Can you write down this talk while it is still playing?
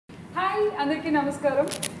Hi అందరికీ నమస్కారం.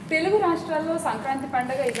 తెలుగు రాష్ట్రాల్లో సంక్రాంతి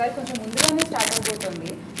పండుగ ఈసారి కొంచెం ముందుగానే స్టార్ట్ అయిపోతుంది.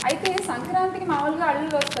 అయితే సంక్రాంతికి మామూలుగా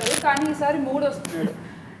అల్లుళ్ళు వస్తారు, కానీ ఈసారి మూడు వస్తున్నాడు.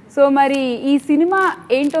 సో మరి ఈ సినిమా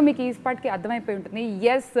ఏంటో మీకు ఈ స్పాట్కి అర్థమైపోయి ఉంటుంది.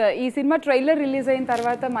 ఎస్, ఈ సినిమా ట్రైలర్ రిలీజ్ అయిన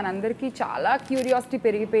తర్వాత మనందరికీ చాలా క్యూరియాసిటీ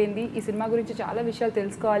పెరిగిపోయింది. ఈ సినిమా గురించి చాలా విషయాలు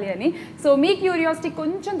తెలుసుకోవాలి అని. సో మీ క్యూరియాసిటీ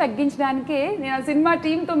కొంచెం తగ్గించడానికే నేను ఆ సినిమా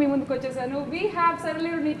టీంతో మీ ముందుకు వచ్చేసాను. We have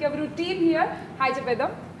Sarileru Neekevvaru team here. Hi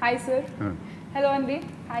చెప్పేద్దాం. Hi sir. హలో అండి.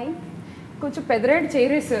 హాయ్. కొంచెం పెద్దరేట్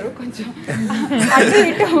చేరేసారు, కొంచెం అటు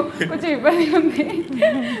ఇటు కొంచెం ఇబ్బంది ఉంది,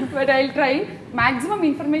 but I try maximum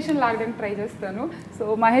information లాగడానికి ట్రై చేస్తాను. సో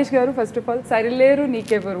మహేష్ గారు, first of all Sarileru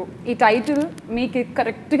Neekevvaru ఈ టైటిల్ మీకు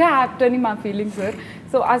కరెక్ట్గా యాప్ట్ అని మా ఫీలింగ్ సార్.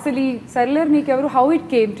 సో అసలు ఈ Sarileru Neekevvaru how it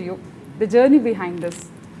came to you, the journey behind this?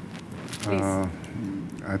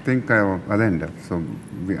 I think అదే అండి. So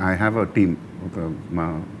I have a team, మా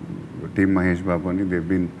టీమ్ Mahesh Babu అని,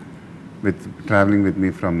 they've been traveling with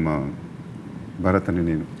me from Bharat అని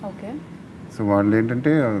నేను. ఓకే. సో వాళ్ళు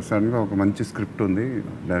ఏంటంటే సడన్గా ఒక మంచి స్క్రిప్ట్ ఉంది,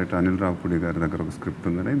 డైరెక్టర్ అనిల్ రావుపూడి గారి దగ్గర ఒక స్క్రిప్ట్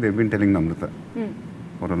ఉందని they been telling Namrata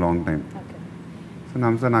for a long time. So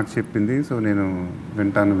నమ్రత నాకు చెప్పింది. సో నేను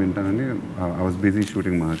వింటానని I was busy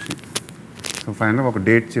shooting Maharshi. So ఫైనల్గా ఒక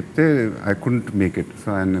డేట్ చెప్తే I couldn't make it. So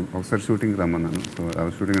ఆయన ఒకసారి షూటింగ్ రమ్మన్నాను. So I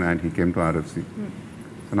was shooting and he came to RFC.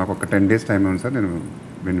 So నాకు ఒక 10 days టైం ఉంది సార్,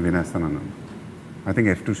 నేను వినేస్తాను అన్నాను. ఐ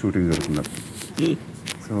థింక్ F2 షూటింగ్ జరుగుతుంది.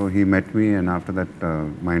 So he met me and after that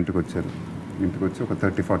మా ఇంటికి వచ్చారు. ఇంటికి వచ్చి ఒక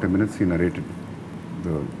 30-40 minutes he narrated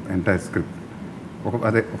the entire script. ఒక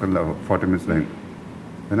 40 minutes లైన్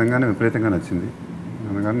వినగానే విపరీతంగా నచ్చింది.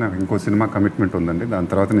 అనగానే నాకు ఇంకో సినిమా కమిట్మెంట్ ఉందండి, దాని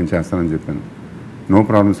తర్వాత నేను చేస్తానని చెప్పాను. నో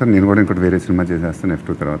ప్రాబ్లం సార్, నేను కూడా ఇంకోటి వేరే సినిమా చేసేస్తాను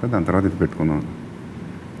F2 తర్వాత, దాని తర్వాత ఇది పెట్టుకున్నాను.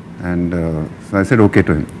 And so I said okay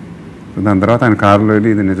to him. So దాని తర్వాత ఆయన కారులో వెళ్ళి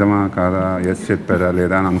ఇది నిజమా కాదా, ఎస్ చెప్పారా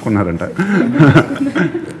లేదా అని అనుకున్నారంట.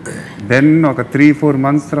 దెన్ ఒక 3-4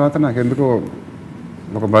 months తర్వాత నాకు ఎందుకో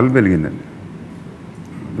ఒక bulb వెలిగిందండి.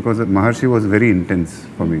 Because Maharshi was very intense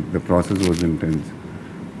for me, the process was intense.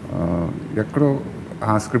 ఎక్కడో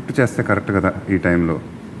ఆ స్క్రిప్ట్ చేస్తే కరెక్ట్ కదా ఈ టైంలో,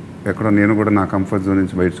 ఎక్కడో నేను కూడా నా కంఫర్ట్ జోన్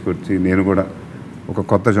నుంచి బయటకు వచ్చి నేను కూడా ఒక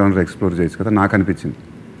కొత్త జానర్ ఎక్స్ప్లోర్ చేయొచ్చు కదా నాకు అనిపించింది.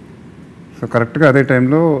 సో కరెక్ట్గా అదే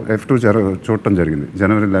టైంలో F2 చూడటం జరిగింది.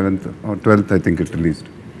 January 11th or 12th I think it released.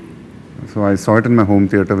 So I saw it in my home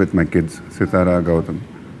theater with my kids, సితారా, గౌతమ్.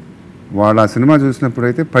 వాళ్ళు ఆ సినిమా చూసినప్పుడు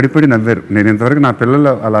అయితే పడి నవ్వారు. నేను ఇంతవరకు నా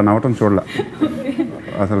పిల్లలు అలా నవ్వటం చూడలే.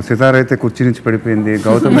 అసలు సితారా అయితే కుర్చీ నుంచి పడిపోయింది,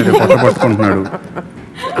 గౌతమ్ అయితే పట్టుకుంటున్నాడు.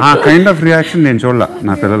 ఆ కైండ్ ఆఫ్ రియాక్షన్ నేను చూడలే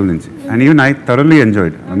నా పిల్లల నుంచి. And even I థరల్లీ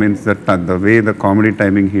enjoyed. I means that the way the comedy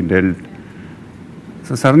timing he dwelt.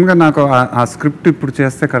 So సడన్గా నాకు ఆ స్క్రిప్ట్ ఇప్పుడు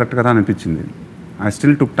చేస్తే కరెక్ట్ కదా అనిపించింది. I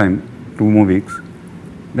still took time 2 more weeks.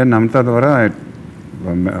 Then నమ్రత ద్వారా I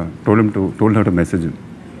told her to message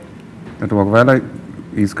that ఒకవేళ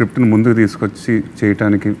ఈ స్క్రిప్ట్ని ముందుకు తీసుకొచ్చి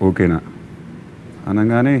చేయటానికి ఓకేనా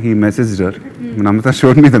అనగానే he messaged her. Namrata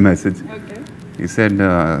showed me the message. ఈ సెడ్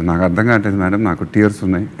నాకు అర్థం కావట్లేదు మేడం, నాకు టీయర్స్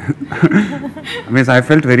ఉన్నాయి. Means I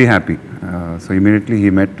felt very happy. So immediately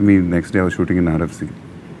he met me next day I was shooting in RFC.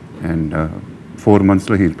 And 4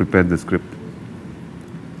 monthsలో he prepare the script.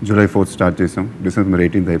 July 4th start చేసాం, December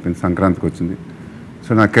 18th అయిపోయింది, సంక్రాంతికి వచ్చింది.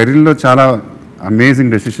 సో నా కెరీర్లో చాలా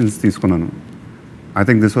అమేజింగ్ డెసిషన్స్ తీసుకున్నాను. I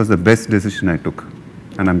think this was the best decision I took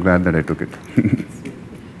and I'm glad that I took it.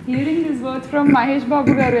 Hearing this words from Mahesh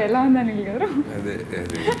Babu గారు ఎలా ఉంది అనిల్ గారు?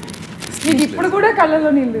 మీకు ఇప్పుడు కూడా కళ్ళలో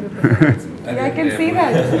నీళ్ళు తిరుగుతాయి. I can see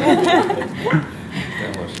that.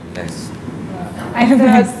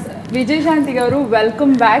 Vijayashanti గారు,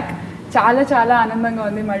 వెల్కమ్ బ్యాక్. చాలా చాలా ఆనందంగా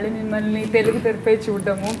ఉంది మళ్ళీ మిమ్మల్ని తెలుగు తెరపై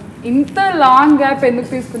చూడటము. ఇంత లాంగ్ గ్యాప్ ఎందుకు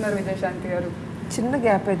తీసుకున్నారు విజయశాంతి గారు? చిన్న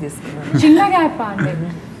గ్యాపే తీసుకున్నాను. చిన్న గ్యాప్ అండి,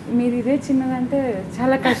 మీరు ఇదే చిన్నదంటే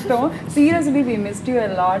చాలా కష్టం. Seriously we missed you a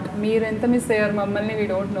lot. మీరు ఎంత మిస్ అయ్యారు మమ్మల్ని వీ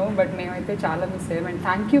డోంట్ నో, బట్ మేమైతే చాలా మిస్ అయ్యాం. And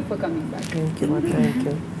thank you for coming back.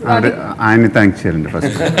 ఆయన్ని థ్యాంక్ చేయండి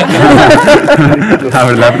ఫస్ట్.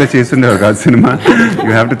 ఆవిడ లేకపోతే చేస్తుండేవారు కాదు cinema.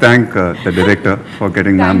 You have to thank the director for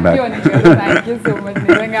getting ma'am back. Thank you so much.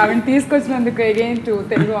 నిజంగా ఆవిడని తీసుకొచ్చినందుకు again to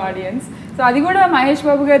Telugu audience. So అది కూడా మహేష్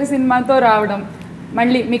బాబు గారి సినిమాతో రావడం,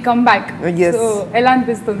 మళ్ళీ మీ కమ్ బ్యాక్. సో ఎలా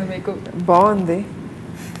అనిపిస్తుంది మీకు? బాగుంది.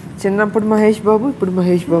 చిన్నప్పుడు మహేష్ బాబు, ఇప్పుడు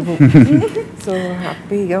మహేష్ బాబు. సో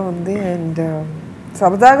హ్యాపీగా ఉంది. అండ్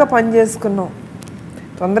సరదాగా పని చేసుకున్నాం.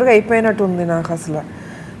 తొందరగా అయిపోయినట్టు ఉంది నాకు. అసలు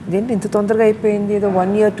ఇదేంటి ఇంత తొందరగా అయిపోయింది, ఏదో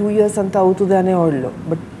 1 year 2 years అంతా అవుతుంది అనేవాళ్ళు,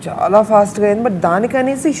 బట్ చాలా ఫాస్ట్గా అయింది. బట్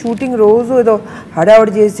దానికనేసి షూటింగ్ రోజు ఏదో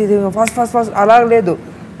హడావుడి చేసి ఫాస్ట్ అలా లేదు,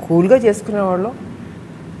 కూల్గా చేసుకునేవాళ్ళం,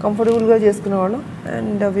 కంఫర్టబుల్గా చేసుకునేవాళ్ళం.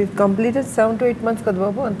 And we completed 7 to 8 months కదా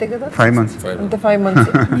బాబు, అంతే కదా? 5 months. అంతే 5 months.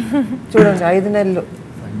 చూడండి, 5 నెలలు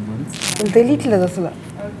తెలియట్లేదు అసలు.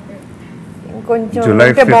 ఇంకొంచెం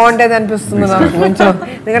ఉంటే బాగుంటేది అనిపిస్తుంది నాకు కొంచెం,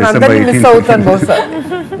 ఎందుకంటే అందరినీ మిస్ అవుతాను బహుశా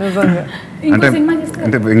నిజంగా.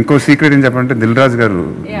 అంటే ఇంకో సీక్రెట్ ఏం చెప్పాలంటే దిల్ రాజు గారు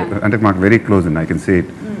అంటే మాకు వెరీ క్లోజ్ అండి, I can say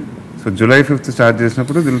it. So July 5th start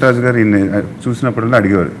చేసినప్పుడు దిల్ రాజు గారు చూసినప్పుడు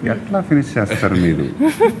అడిగేవారు, ఎట్లా ఫినిష్ చేస్తారు మీరు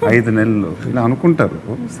 5 నెలల్లో ఇలా అనుకుంటారు,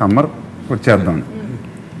 సమ్మర్ వచ్చేద్దాం.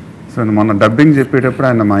 సో మొన్న డబ్బింగ్ చెప్పేటప్పుడు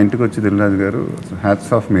ఆయన మా ఇంటికి వచ్చి దిల్ రాజు గారు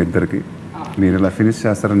హ్యాట్స్ ఆఫ్ మీ ఇద్దరికి, మీరు ఇలా ఫినిష్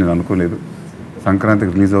చేస్తారని నేను అనుకోలేదు,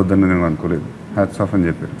 సంక్రాంతికి రిలీజ్ అవుద్దని నేను అనుకోలేదు, హ్యాట్స్ ఆఫ్ అని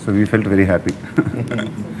చెప్పారు. So we felt very happy.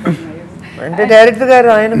 అంటే డైరెక్టర్ గారు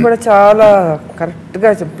ఆయన కూడా చాలా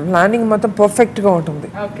కరెక్ట్గా ప్లానింగ్ మొత్తం పర్ఫెక్ట్గా ఉంటుంది.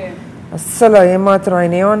 అస్సలు ఏమాత్రం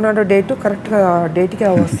ఆయన ఏమన్నాడో డేటు కరెక్ట్గా డేట్కి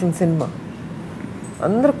వస్తుంది సినిమా.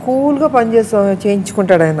 అందరూ కూల్గా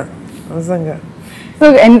చేయించుకుంటాడు ఆయన నిజంగా. సో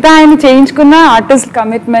ఎంత ఆయన చేయించుకున్న artist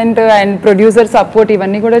commitment and producer support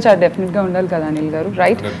ఇవన్నీ కూడా చాలా డెఫినెట్గా ఉండాలి కదా అనిల్ గారు,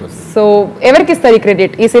 రైట్? సో ఎవరికి ఇస్తారు ఈ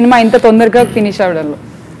క్రెడిట్ ఈ సినిమా ఇంత తొందరగా ఫినిష్ అవ్వడంలో?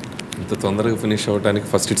 ఇంత తొందరగా ఫినిష్ అవ్వడానికి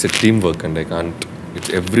first it's a team work and I can't,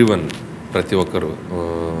 it's every one, ప్రతి ఒక్కరు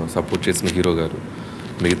సపోర్ట్ చేసిన హీరో గారు,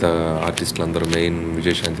 మిగతా ఆర్టిస్టులు అందరూ, మెయిన్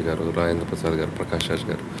విజయశాంతి గారు, రాజేంద్ర ప్రసాద్ గారు, ప్రకాష్ రాజ్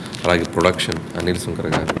గారు, అలాగే ప్రొడక్షన్ అనిల్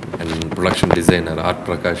సుంకర్ గారు and production designer art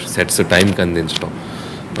Prakash, sets టైంకి అందించడం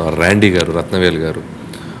ర్యాండీ గారు, రత్నవేల్ గారు,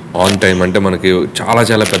 ఆన్ టైం. అంటే మనకి చాలా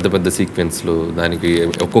చాలా పెద్ద పెద్ద సీక్వెన్స్లు, దానికి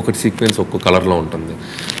ఒక్కొక్కటి సీక్వెన్స్ ఒక్కొక్క కలర్లో ఉంటుంది,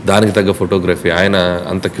 దానికి తగ్గ ఫోటోగ్రఫీ. ఆయన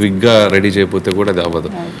అంత క్విక్గా రెడీ చేయకపోతే కూడా అది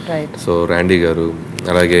అవ్వదు. సో ర్యాండీ గారు,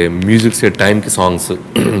 అలాగే మ్యూజిక్ సెట్ టైంకి సాంగ్స్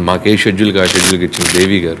మాకు ఏ షెడ్యూల్గా షెడ్యూల్కి ఇచ్చిన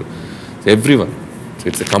దేవి గారు, every one,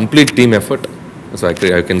 it's a complete team effort. So I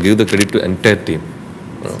can give the credit to entire team.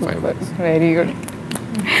 Very good.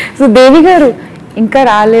 So దేవి గారు ఇంకా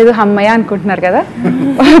రాలేదు అమ్మయ్య అనుకుంటున్నారు కదా,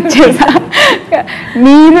 వచ్చేసా.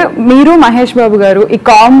 మీరు మహేష్ బాబు గారు ఈ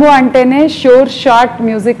కాంబో అంటేనే షోర్ short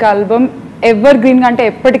music album, ever green అంటే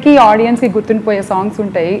ఎప్పటికీ ఆడియన్స్కి గుర్తుండిపోయే సాంగ్స్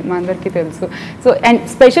ఉంటాయి మా అందరికీ తెలుసు. సో అండ్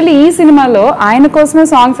స్పెషల్లీ ఈ సినిమాలో ఆయన కోసమే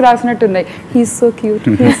songs రాసినట్టున్నాయి. He's so cute,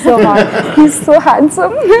 he's so hot, he's so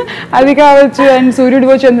handsome అది కావచ్చు, అండ్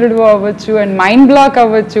సూర్యుడివో చంద్రుడివో అవ్వచ్చు, అండ్ మైండ్ బ్లాక్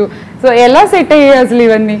అవ్వచ్చు. సో ఎలా సెట్ అయ్యాయి అసలు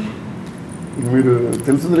ఇవన్నీ? మీరు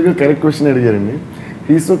తెలుసు కరెక్ట్ క్వశ్చన్ అడిగారండి.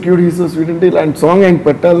 He so cute, he so sweet అంటే ఇలాంటి సాంగ్ ఆయన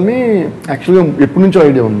పెట్టాలని యాక్చువల్గా ఎప్పటి నుంచో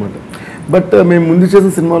ఐడియా అనమాట. బట్ మేము ముందు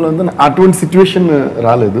చేసిన సినిమాలో అంతా అటువంటి సిచ్యువేషన్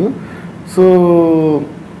రాలేదు. సో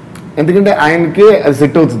ఎందుకంటే ఆయనకే అది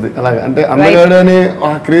సెట్ అవుతుంది అలాగా, అంటే అందగాడు అనే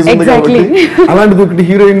క్రేజ్ ఉంది కాబట్టి అలాంటిది ఒకటి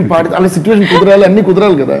హీరోయిన్ పాడి అలా సిచ్యువేషన్ కుదరాలి, అన్ని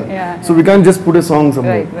కుదరాలి కదా. So we can just put a songs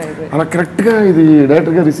అలా కరెక్ట్గా ఇది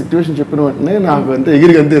డైరెక్టర్ గారు ఈ సిచ్యువేషన్ చెప్పిన వెంటనే నాకు అంతే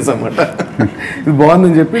ఎగిరి అంతేసా అన్నమాట. ఇది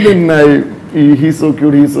బాగుందని చెప్పి నేను ఈ he so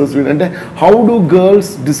cute, he so sweet అంటే how do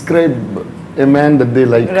girls describe a man that they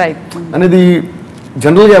like అనేది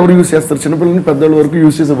జనరల్గా ఎవరు యూస్ చేస్తారు, చిన్నపిల్లలని పెద్దవాళ్ళ వరకు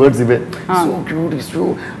యూస్ చేసే వర్డ్స్ ఇవే. సో క్యూట్, సో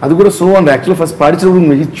అది కూడా సో అంటే యాక్చువల్ ఫస్ట్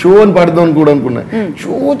పాడించినప్పుడు ఈ చో అని పాడుదాం అని కూడా అనుకున్నా,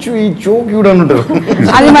 చో చూ ఈ చో క్యూట్ అని ఉంటారు,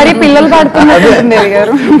 అది మరి పిల్లలు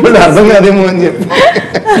బట్ అర్థం కాదేమో అని చెప్పి.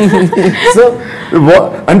 సో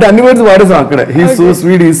అంటే అన్ని వర్డ్స్ వాడేసాం అక్కడ. He so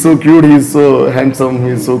sweet, he so cute, he so handsome,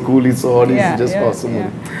 he so cool, he so hot, he just awesome.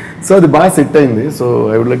 So అది బాగా సెట్ అయింది. So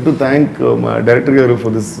I would like to thank మా డైరెక్టర్ గారు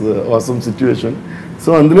for this awesome situation. So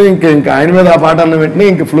అందులో ఇంకా ఆయన మీద ఆ పాట అన్న వెంటనే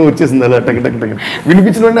ఇంకా ఫ్లో వచ్చేసింది అలా టక్ టక్ టక్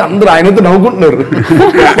వినిపించిన వెంటనే అందరూ ఆయనతో నవ్వుకుంటున్నారు,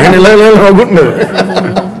 ఆయన ఇలా నవ్వుకుంటున్నారు.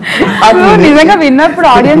 నిజంగా విన్నప్పుడు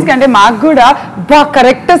ఆడియన్స్ కంటే మాకు కూడా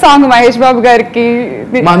కరెక్ట్ సాంగ్ మహేష్ బాబు గారికి.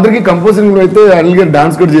 మా అందరికి కంపోజింగ్ అయితే అనిల్ గారు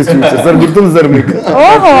డాన్స్ కూడా చేసి సార్ గుర్తుంది సార్ మీకు.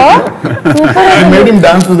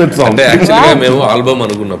 Dance to that song. అంటే యాక్చువల్గా మేము ఆల్బమ్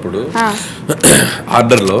అనుకున్నప్పుడు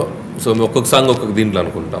ఆర్డర్ లో, సో మేము ఒక్కొక్క సాంగ్ ఒక్కొక్క దీంట్లో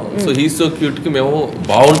అనుకుంటాం. సో హీ సో క్యూట్ కి మేము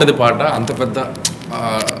బాగుంటది పాట, అంత పెద్ద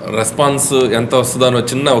రెస్పాన్స్ ఎంత వస్తుందో అని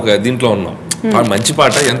చిన్న ఒక దీంట్లో ఉన్నాం. మంచి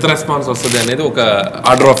పాట ఎంత రెస్పాన్స్ వస్తుంది అనేది ఒక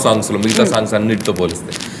ఆర్డర్ ఆఫ్ సాంగ్స్ లో మిగతా సాంగ్స్ అన్నిటితో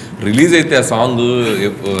పోలిస్తే. రిలీజ్ అయితే ఆ సాంగ్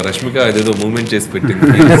రష్మిక ఏదేదో మూవ్మెంట్ చేసి పెట్టింది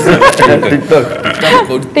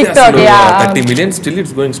 30 million, still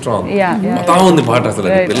it's going strong. మొత్తం ఉంది పాట అసలు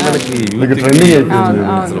పిల్లలకి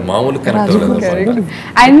అసలు మామూలు కనెక్ట్ అవ్వలేదు.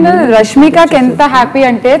 అండ్ రష్మికకి ఎంత హ్యాపీ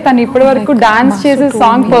అంటే తను ఇప్పటి వరకు డాన్స్ చేసే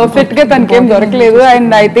సాంగ్ పర్ఫెక్ట్ గా తనకేం దొరకలేదు.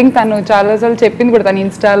 అండ్ ఐ థింక్ తను చాలా సార్లు చెప్పింది కూడా తన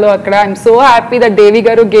ఇన్స్టాలో అక్కడ, ఐఎమ్ సో హ్యాపీ దట్ దేవి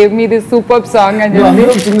గారు gave me this super song అని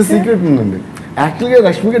చెప్పి. చిన్న సీక్రెట్ ఉందండి, యాక్చువల్గా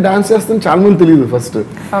రష్మిక డాన్స్ చేస్తాను చాలా మంది తెలియదు ఫస్ట్.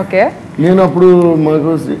 ఓకే, నేను అప్పుడు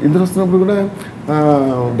మాకు ఇద్దరు వస్తున్నప్పుడు కూడా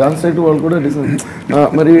డాన్స్ రైట్ వాళ్ళు కూడా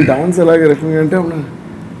మరి డాన్స్ ఎలాగే రష్మిక అంటే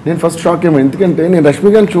నేను ఫస్ట్ షాక్ ఏమో, ఎందుకంటే నేను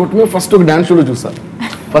రష్మికని చూడటమే ఫస్ట్ ఒక డాన్స్ షోలో చూసాను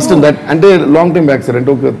ఫస్ట్. దట్ అంటే లాంగ్ టైం బ్యాక్ సార్,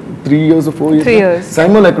 అంటే ఒక 3 years 4 years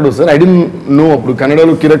సైమల్ ఎక్కడో సార్, ఐ డోంట్ నో అప్పుడు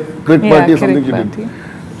కన్నడలో క్రికెట్ పార్టీ సంథింగ్.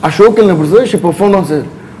 ఆ షోకి వెళ్ళినప్పుడు sir she perform on sir,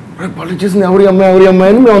 వాళ్ళు చేసింది ఎవరి అమ్మాయి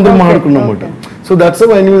అని మేము అందరం మాట్లాడుకున్నాం అనమాట. So that's how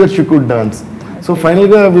I knew that she could dance. So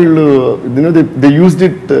ఫైనల్గా వీళ్ళు దే యూస్డ్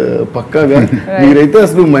ఇట్ పక్కాగా. మీరైతే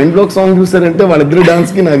అసలు మైండ్ బ్లాక్ సాంగ్ చూసారంటే వాళ్ళిద్దరు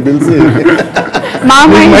డాన్స్కి నాకు తెలిసి మా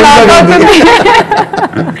మైండ్ బ్లాక్ అవుతుంది.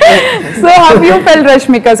 So how you full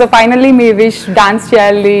Rashmika? So finally me wish dance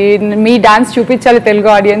చేయాలి, మీ డాన్స్ చూపించాలి తెలుగు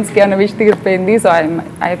ఆడియన్స్ కి అన్న విష్ తీరిపోయింది. So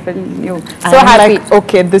I full you so happy.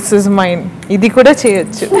 Okay this is mine, ఇది కూడా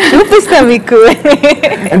చేయొచ్చు, చూపిస్తా మీకు.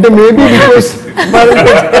 అంటే మేబీ బికాస్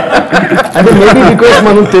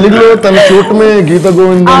మనం తెలుగులో తన చూడటమే గీత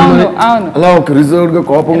గోవిందం అలా ఒక రిజర్వ్డ్ గా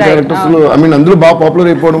కోపం క్యారెక్టర్స్ లో అందులో బాగా పాపులర్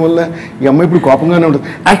అయిపోవడం వల్ల ఈ అమ్మాయి ఇప్పుడు కోపంగానే ఉంటుంది.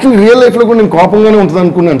 యాక్చువల్లీ రియల్ లైఫ్ లో కూడా నేను కోపంగానే ఉంటుంది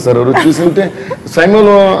అనుకున్నాను సార్. ఎవరు చూసింటే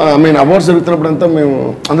సైమాలో అవార్డ్స్ జరుగుతున్నప్పుడు అంతా మేము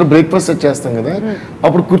అందరూ బ్రేక్ఫాస్ట్ సెట్ చేస్తాం కదా,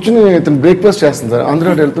 అప్పుడు కూర్చుని ఇతను బ్రేక్ఫాస్ట్ చేస్తాం సార్. అందరూ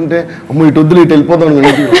అటు వెళ్తుంటే అమ్మో ఇటు వద్దులు ఇటు వెళ్ళిపోదాం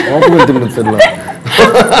కోపం వెళ్తుంటుంది సార్.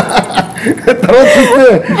 తర్వాత చూస్తే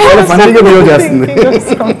చాలా ఫన్నీగా బిహేవ్ చేస్తుంది.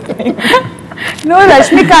 నో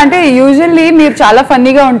రష్మిక అంటే యూజువల్లీ మీరు చాలా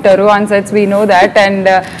ఫన్నీగా ఉంటారు on sets, we know that. And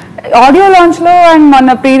audio launch లో అండ్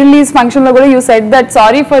మొన్న ప్రీ రిలీజ్ ఫంక్షన్ లో కూడా you said that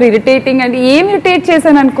sorry for irritating. And ఏం ఇరిటేట్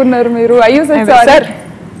చేశాను అనుకున్నారు మీరు? I you said sorry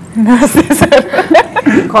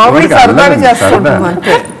comedy సరదాగా చేస్తుంటాం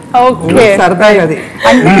అంతే. ఓకే సరదాగా అది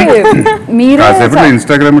అంటే మీరే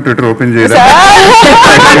ఇన్స్టాగ్రామ్ ట్విట్టర్ ఓపెన్ చేయరా?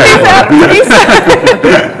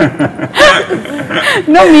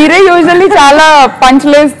 నో మీరే యూజువల్లీ చాలా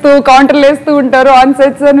పంచ్లు వేస్తూ కౌంటర్లు వేస్తూ ఉంటారు ఆన్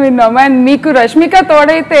సెట్స్ అని విన్నాం. అండ్ మీకు రష్మిక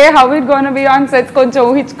తోడైతే how it gonna be on sets కొంచెం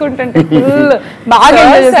ఊహించుకుంటుంటే ఫుల్ బాగా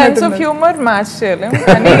సెన్స్ ఆఫ్ హ్యూమర్ మ్యాచ్ చేయలేం,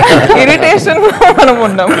 ఇరిటేషన్ మనం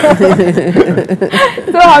ఉన్నాం.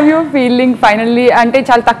 So how you feeling finally? అంటే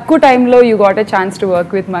చాలా తక్కువ టైంలో you got a chance to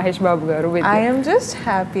work with Mahesh Babu గారు. I am just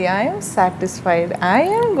happy, I am satisfied, I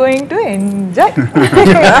am going to enjoy.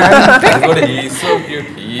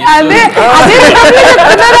 అదే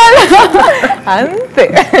అంతే,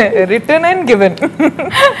 రిటర్న్ అండ్ గివెన్.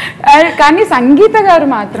 కానీ సంగీత గారు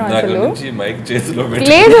మాత్రం అసలు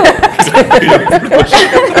లేదు.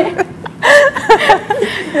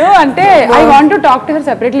 అంటే I want to talk to her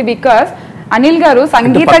separately because Anil గారు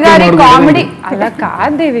సంగీత గారి కామెడీ అలా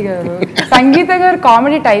కాదు, దేవి గారు సంగీత గారు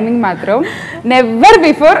కామెడీ టైమింగ్ మాత్రం నెవర్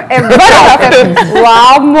బిఫోర్ ఎవర్ ఆఫ్టర్.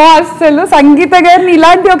 వామ్మో అస్సలు సంగీత గారిని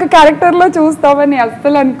ఇలాంటి ఒక క్యారెక్టర్ లో చూస్తామని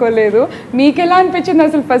అస్సలు అనుకోలేదు. మీకు ఎలా అనిపించింది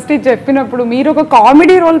అసలు ఫస్ట్ ఇది చెప్పినప్పుడు? మీరు ఒక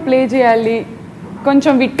కామెడీ రోల్ ప్లే చేయాలి,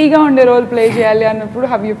 కొంచెం విట్టిగా ఉండే రోల్ ప్లే చేయాలి అన్నప్పుడు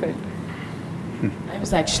how you felt? I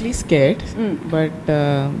was actually scared, but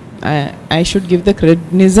I should give the credit.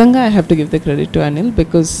 Nizanga, I have to give the credit to Anil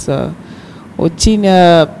because వచ్చి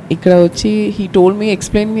ఇక్కడ వచ్చి he told me,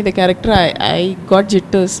 explained me the character. I got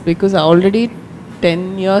jitters because already 10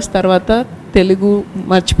 years తర్వాత తెలుగు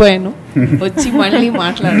మర్చిపోయాను, వచ్చి మళ్ళీ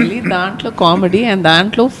మాట్లాడాలి. దాంట్లో comedy and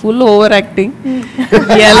దాంట్లో ఫుల్ ఓవర్ యాక్టింగ్,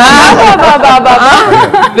 ఎలా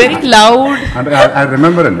వెరీ లౌడ్. I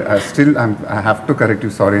remember అండి, I have to correct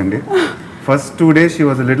you, sorry అండి. First 2 days she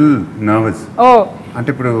was a little nervous. అంటే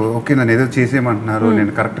ఇప్పుడు ఓకే నన్ను ఏదో చేసేయమంటున్నారు,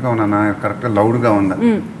 నేను కరెక్ట్గా ఉన్నానా, కరెక్ట్గా లౌడ్గా ఉందా?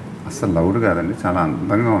 అసలు లౌడ్ కాదండి, చాలా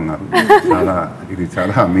అందంగా ఉన్నారు. చాలా ఇది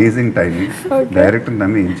చాలా అమేజింగ్ టైమింగ్. డైరెక్టర్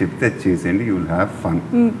నమ్మి ఏం చెప్తే చేసేయండి, you will have fun.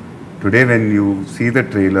 Today when you see the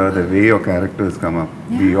trailer, the way your characters come up,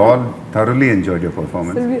 we all thoroughly enjoyed your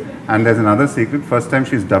performance. And there's another secret, first time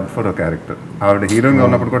she's dubbed for a character. ఆవిడ హీరోయిన్గా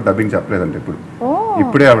ఉన్నప్పుడు కూడా dubbing చెప్పలేదంటే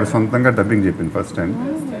ఇప్పుడే ఆవిడ సొంతంగా dubbing చెప్పింది first time.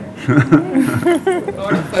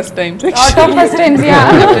 First time, yeah.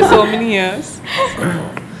 after so many years.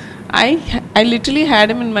 I literally had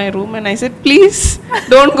him in my room and I said, please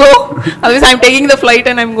don't go, otherwise I'm taking the flight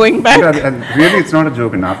and I'm going back. And really it's not a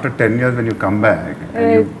joke, and after 10 years when you come back and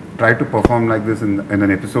you try to perform like this in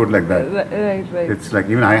an episode like that, right. it's like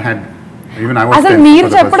even I was అసలు మీరు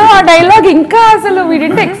చెప్పడం ఆ dialogue ఇంకా అసలు we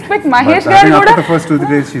didn't expect. Mahesh గారు కూడా after the first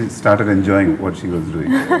 2-3 days she started enjoying what she was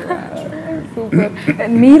doing. Super.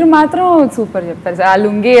 మీరు మాత్రం సూపర్ చెప్పారు సార్. ఆ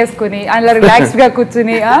లుంగి వేసుకుని అలా రిలాక్స్డ్ గా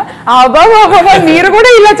కూర్చుని బాబా మీరు కూడా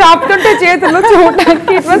ఇలా చాపుతుంటే చేతులు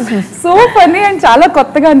చూడడానికి it was so funny and చాలా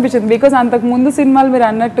కొత్తగా అనిపించింది. బికాస్ అంతకు ముందు సినిమాలు మీరు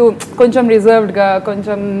అన్నట్టు కొంచెం రిజర్వ్డ్ గా,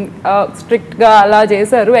 కొంచెం స్ట్రిక్ట్ గా అలా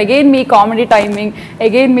చేశారు. అగైన్ మీ కామెడీ టైమింగ్,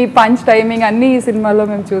 అగైన్ మీ పంచ్ టైమింగ్ అన్ని ఈ సినిమాలో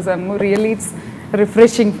మేము చూసాము. Really it's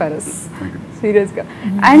refreshing for us సీరియస్గా.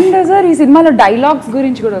 అండ్ సార్ ఈ సినిమాలో డైలాగ్స్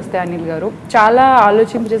గురించి కూడా వస్తాయి అనిల్ గారు. చాలా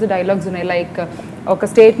ఆలోచింపజేసే డైలాగ్స్ ఉన్నాయి. లైక్ ఒక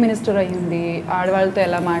స్టేట్ మినిస్టర్ అయ్యింది, ఆడవాళ్ళతో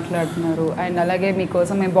ఎలా మాట్లాడుతున్నారు, అండ్ అలాగే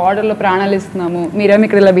మీకోసం మేము బార్డర్లో ప్రాణాలు ఇస్తున్నాము, మీరేమి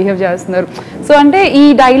ఇక్కడ ఇలా బిహేవ్ చేస్తున్నారు. సో అంటే ఈ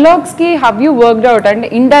డైలాగ్స్కి హవ్ యూ వర్క్డ్ అవుట్? అంటే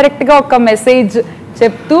ఇండైరెక్ట్గా ఒక మెసేజ్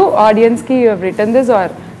చెప్తూ ఆడియన్స్కి return this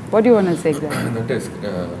are what you want to say exactly? అంటే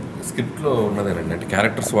స్క్రిప్ట్లో ఉన్నదేనండి, అంటే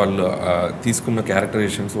క్యారెక్టర్స్ వాళ్ళు తీసుకున్న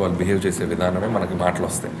క్యారెక్టరైజేషన్స్ వాళ్ళు బిహేవ్ చేసే విధానమే మనకి మాటలు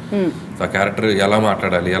వస్తాయి. సో ఆ క్యారెక్టర్ ఎలా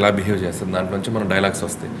మాట్లాడాలి, ఎలా బిహేవ్ చేస్తుంది, దాంట్లో నుంచి మన డైలాగ్స్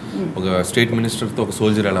వస్తాయి. ఒక స్టేట్ మినిస్టర్తో ఒక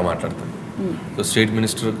సోల్జర్ ఎలా మాట్లాడతాడు, సో స్టేట్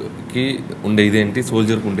మినిస్టర్కి ఉండే ఇదేంటి,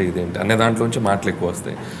 సోల్జర్కి ఉండే ఇదేంటి అనే దాంట్లోంచి మాటలు ఎక్కువ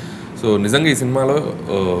వస్తాయి. సో నిజంగా ఈ సినిమాలో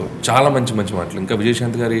చాలా మంచి మంచి మాటలు. ఇంకా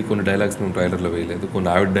విజయశాంతి గారి కొన్ని డైలాగ్స్ మేము ట్రైలర్లో వేయలేదు, కొన్ని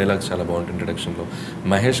ఆవిడ డైలాగ్స్ చాలా బాగుంటాయి ఇంట్రడక్షన్లో.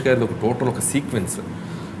 మహేష్ గారిది ఒక టోటల్ ఒక సీక్వెన్స్,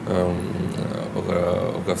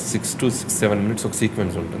 ఒక 6 to 7 minutes ఒక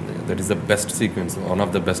సీక్వెన్స్ ఉంటుంది. That is the best sequence, one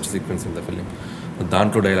of the best sequence in the film.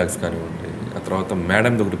 దాంట్లో డైలాగ్స్ కానివ్వండి, ఆ తర్వాత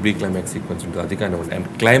మేడంది ఒకటి ప్రీ క్లైమాక్స్ సీక్వెన్స్ ఉంటుంది, అది కానివ్వండి. అండ్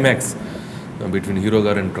క్లైమాక్స్ బిట్వీన్ హీరో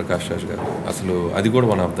గారు అండ్ ప్రకాష్ రాజ్ గారు, అసలు అది కూడా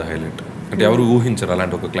వన్ ఆఫ్ ద హైలైట్. అంటే ఎవరు ఊహించరు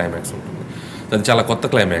అలాంటి ఒక క్లైమాక్స్ ఉంటుంది. అది చాలా కొత్త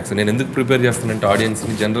క్లైమాక్స్. నేను ఎందుకు ప్రిపేర్ చేస్తానంటే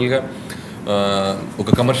ఆడియన్స్ని జనరల్గా ఒక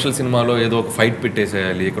కమర్షియల్ సినిమాలో ఏదో ఒక ఫైట్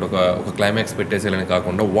పెట్టేసేయాలి, ఇక్కడ ఒక క్లైమాక్స్ పెట్టేసేయాలని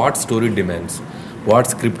కాకుండా what story demands, what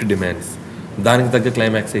script demands, దానికి తగ్గ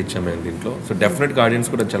క్లైమాక్సే ఇచ్చాము మేము దీంట్లో. సో డెఫినెట్గా ఆడియన్స్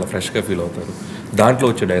కూడా చాలా ఫ్రెష్గా ఫీల్ అవుతారు. దాంట్లో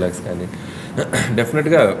వచ్చే డైలాగ్స్ కానీ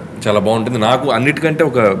డెఫినెట్గా చాలా బాగుంటుంది. నాకు అన్నిటికంటే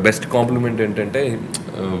ఒక బెస్ట్ కాంప్లిమెంట్ ఏంటంటే,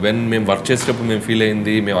 వెన్ మేము వర్క్ చేసేటప్పుడు మేము ఫీల్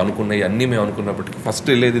అయింది, మేము అనుకున్నవి అన్నీ మేము అనుకున్నప్పటికీ ఫస్ట్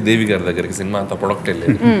వెళ్ళేది దేవి గారి దగ్గరికి, సినిమా అంతా ప్రొడక్ట్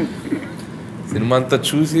వెళ్ళేది. సినిమా అంతా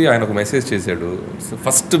చూసి ఆయన ఒక మెసేజ్ చేశాడు.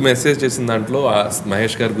 ఫస్ట్ మెసేజ్ చేసిన దాంట్లో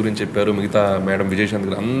మహేష్ గారి గురించి చెప్పారు, మిగతా మేడం విజయశాంతి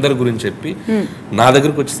గారు అందరి గురించి చెప్పి నా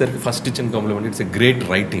దగ్గరకు వచ్చేసరికి ఫస్ట్ ఇచ్చిన complement, it's a great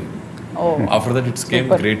writing. After that it's came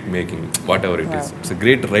great making, what ever it is, it's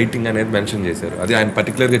great writing అనేది మెన్షన్ చేశారు. అది ఆయన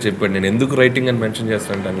పర్టికులర్గా చెప్పాడు. నేను ఎందుకు రైటింగ్ అని మెన్షన్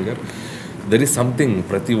చేస్తానంటే అనిల్ గారు, దెర్ ఈస్ సంథింగ్,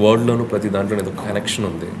 ప్రతి వర్డ్లోనూ ప్రతి దాంట్లో ఒక కనెక్షన్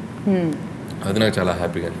ఉంది. అది నాకు చాలా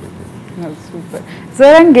హ్యాపీగా అనిపించింది. Super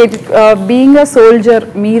sir. And being a soldier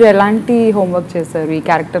మీరు ఎలాంటి హోంవర్క్ చేశారు ఈ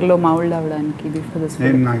క్యారెక్టర్లో మౌల్డ్ అవ్వడానికి?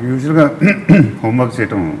 నేను నాకు యూజువల్గా హోంవర్క్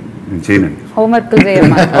చేయటం నేను చేయనండి. Homework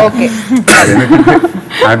చేయమా? Okay.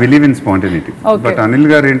 I believe in spontaneity. But Anil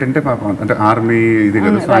గారు ఏంటంటే అంటే ఆర్మీ ఇది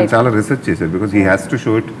కదా, సో ఆయన చాలా రీసెర్చ్ చేశారు. Because he has to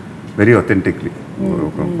show it very ఒథెంటిక్లీ.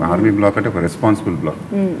 ఒక ఆర్మీ బ్లాక్ అంటే ఒక రెస్పాన్సిబుల్ బ్లాక్.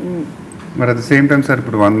 మరి at the same time sir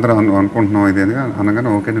ఇప్పుడు అందరూ అనుకుంటున్నాం ఇది అని అనగానే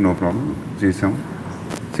ఓకే నో ప్రాబ్లం చేసాం.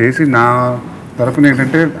 చేసి నా తరఫున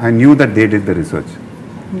ఏంటంటే I knew that they did the research.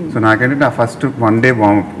 So నాకేంటంటే ఆ ఫస్ట్ 1 day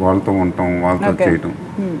వాళ్ళతో ఉంటాం, వాళ్ళతో చేయటం.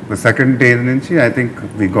 ద సెకండ్ డే నుంచి I think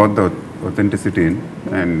we got the authenticity in.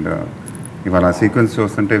 And ఇవాళ ఆ సీక్వెన్స్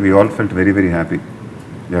చూస్తుంటే we all felt very very happy.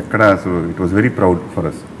 ఎక్కడ అసలు it was very proud for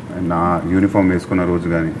us. And నా యూనిఫామ్ వేసుకున్న రోజు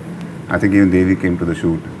కానీ I think even Devi came to the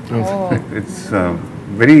shoot. It's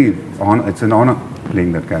very it's an honour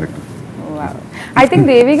playing that character. I think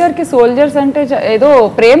దేవి గారికి soldiers అంటే ఏదో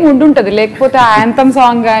ప్రేమ ఉండుంటది, లేకపోతే ఆ యాంథమ్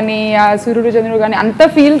సాంగ్ కానీ ఆ సూర్యుడు చంద్రుడు కానీ అంత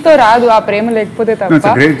ఫీల్ తో రాదు ఆ ప్రేమ లేకపోతే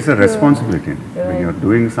తప్ప. It's a responsibility when you are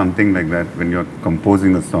doing something like that, when you are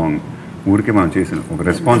composing a song, ఊరికే మనం చేసిన ఒక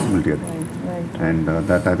రెస్పాన్సిబిలిటీ అది. And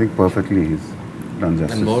that I think perfectly is done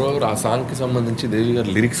justice. And more over ఆ సాంగ్కి సంబంధించి దేవి గారు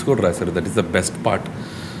లిరిక్స్ కూడా రాశారు. That is the best part.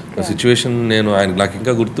 Situation నేను నాకు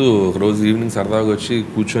ఇంకా గుర్తు, ఒక రోజు ఈవినింగ్ సరదాగా వచ్చి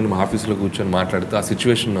కూర్చొని మా ఆఫీస్లో కూర్చొని మాట్లాడితే ఆ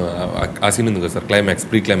సిచ్యువేషన్, ఆ సీన్ ఉంది కదా sir, climax,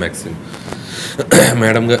 pre climax scene,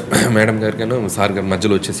 madam గారికైనా sir గారి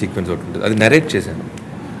మధ్యలో వచ్చే సీక్వెన్స్ ఒకటి ఉంటుంది, అది నెరేట్ చేశాను.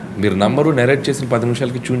 మీరు నెరేట్ చేసిన 10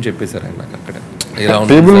 నిమిషాలకి చూని చెప్పేశారు ఆయన నాకు. అక్కడ ఇలా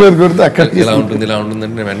ఉంటుంది ఇలా ఉంటుంది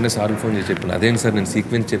అంటే నేను వెంటనే సార్కి ఫోన్ చేసి చెప్పాను, అదేంటి సార్ నేను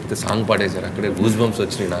సీక్వెన్స్ చెప్తే సాంగ్ పాడేశారు, అక్కడే గూస్ బంప్స్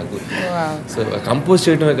వచ్చినాయి నాకు. సో కంపోజ్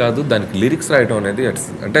చేయడమే కాదు దానికి లిరిక్స్ రాయడం అనేది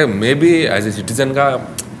అంటే మేబీ యాజ్ ఎ సిటిజన్గా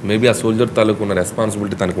మేబీ ఆ సోల్జర్ తాలూకు ఉన్న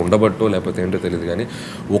రెస్పాన్సిబిలిటీ తనకు ఉండబట్టో లేకపోతే ఏంటో తెలియదు, కానీ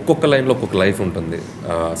ఒక్కొక్క లైన్లో ఒక్కొక్క లైఫ్ ఉంటుంది.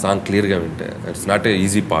 సాంగ్ క్లియర్గా వింటే it's not a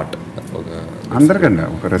easy part. అందరికన్నా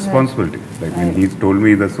ఒక responsibility. Like he told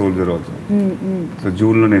me the soldier also. So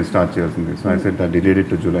జూన్లో నేను స్టార్ట్ చేయాల్సింది. So I said I delayed it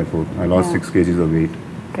to July 4th. I lost 6 kgs of weight.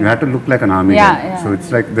 You have to look like an army guy. So it's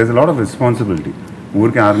like there's a lot of responsibility.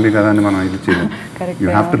 ఊరికి army కదా అని మనం ఇది చేయలేం. You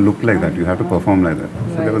have to look like that, you have to perform like that.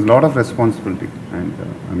 So there was lot of responsibility and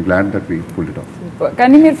I'm glad that we pulled it of.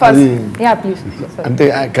 కానీ మీరు first please అంటే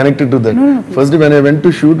connected to that first when I went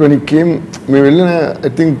to shoot, when he came, మేము వెళ్ళిన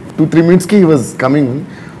I think 2-3 minutesకి he was coming.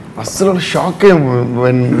 అస్సలు shock అయ్యాము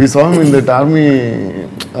when we saw him in that army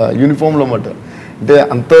యూనిఫామ్లో అన్నమాట. అంటే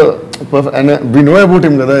అంత perfect. And we know about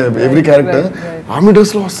him కదా every character. Army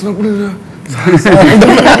డ్రెస్లో వస్తున్నప్పుడు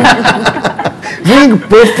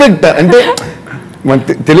పర్ఫెక్ట్. అంటే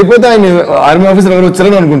మనకు తెలియకపోతే ఆయన ఆర్మీ ఆఫీసర్ ఎవరు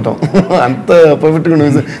వచ్చారని అనుకుంటాం, అంత పర్ఫెక్ట్గా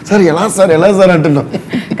ఉంది. సార్ ఎలా సార్ అంటున్నాం.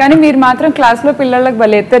 కానీ మీరు మాత్రం క్లాస్లో పిల్లలకు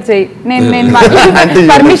భలే ఎత్తరు చెయ్యి. నేను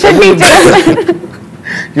permission teacher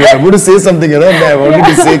You are going to say something, and I wanted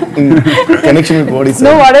to say connection with what he said.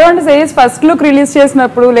 No, what I want to say is first look release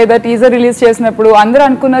చేసినప్పుడు లేదా టీజర్ రిలీజ్ చేసినప్పుడు అందరూ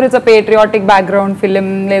అనుకున్నారు it's a patriotic background film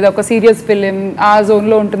లేదా ఒక serious film ఆ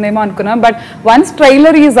జోన్లో ఉంటుందేమో అనుకున్నాం. But once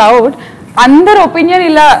trailer is out అందరి ఒపీనియన్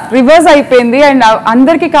ఇలా రివర్స్ అయిపోయింది అండ్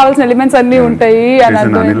అందరికి కావాల్సిన ఎలిమెంట్స్ అన్ని ఉంటాయి అని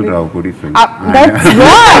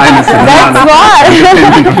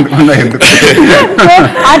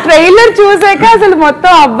ఆ ట్రైలర్ చూసాక అసలు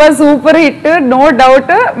మొత్తం అబ్బా super hit, no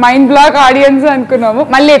doubt, mind block audience అనుకున్నాము.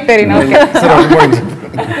 మళ్ళీ ఎత్తారు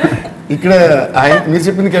ఇక్కడ మీరు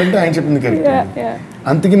చెప్పింది కరెక్ట్, ఆయన చెప్పింది కరెక్ట్.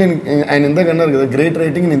 అందుకే నేను ఆయన ఇందాక అన్నారు కదా గ్రేట్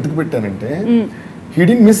రైటింగ్ నేను ఎందుకు పెట్టానంటే he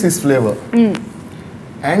didn't miss his flavor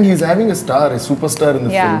and he's having a star, a superstar in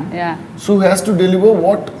the film, so he has to deliver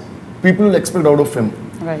what people will expect out of him,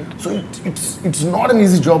 right? So it's not an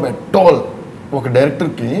easy job at all. ఒక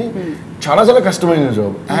డైరెక్టర్కి చాలా చాలా కష్టమైన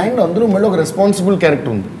job, and అందులో మళ్ళీ ఒక responsible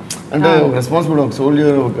character ఉంది, అంటే ఒక రెస్పాన్సిబుల్, ఒక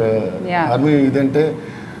సోల్జర్, ఒక ఆర్మీ ఇదంటే.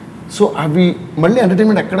 సో అవి మళ్ళీ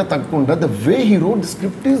ఎంటర్టైన్మెంట్ ఎక్కడ తగ్గకుండా the way he wrote the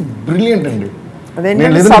script is brilliant అండి.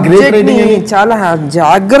 చాలా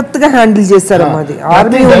జాగ్రత్తగా హ్యాండిల్ చేశారు. అది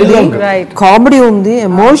ఆర్మీ ఉంది, కామెడీ ఉంది,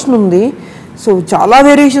 ఎమోషన్ ఉంది. సో చాలా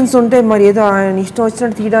వేరియేషన్స్ ఉంటాయి. మరి ఏదో ఆయన ఇష్టం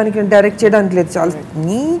వచ్చినట్టు తీయడానికి డైరెక్ట్ చేయడానికి లేదు, చాలా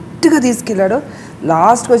నీట్గా తీసుకెళ్ళాడు.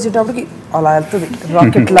 లాస్ట్కి వచ్చేటప్పటికి అలా వెళ్తుంది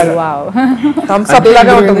రాకెట్ లాగా, థమ్స్ అప్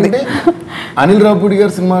లాగా ఉంటుంది. అనిల్ రావుపూడి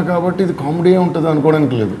గారి సినిమా కాబట్టి ఇది కామెడీ ఉంటుంది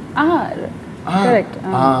అనుకోవడానికి లేదు,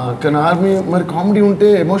 కానీ ఆర్మీ మరి కామెడీ ఉంటే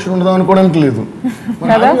ఎమోషన్ ఉండదా అనుకోవడానికి లేదు,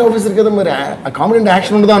 ఆర్మీ ఆఫీసర్ కదా మరి కామెడీ అంటే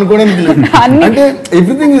యాక్షన్ ఉండదా అనుకోవడానికి లేదు. అంటే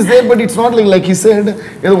everything is there, but it's not like he said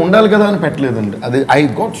ఏదో ఉండాలి కదా అని పెట్టలేదండి. అది I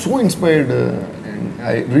got so inspired,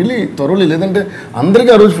 I really thoroughly. లేదంటే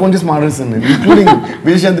అందరికీ ఆ రోజు ఫోన్ చేసి మాట్లాడుతుంది, ఇంక్లూడింగ్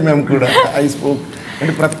విజయశాంతి మ్యామ్ కూడా. ఐ స్పోక్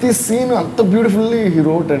అంటే ప్రతి సీన్ అంత beautifully he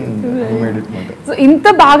wrote and made it మాట. సో ఇంత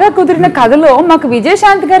బాగా కుదిరిన కథలో మాకు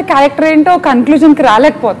విజయశాంతి గారి క్యారెక్టర్ ఏంటో కన్క్లూజన్కి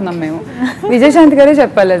రాలేకపోతున్నాం మేము. విజయశాంతి గారే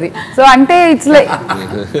చెప్పాలి అది. సో అంటే ఇట్స్ లైక్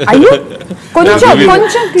అయ్యో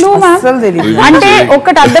కొంచెం క్లూ మ్యామ్. అంటే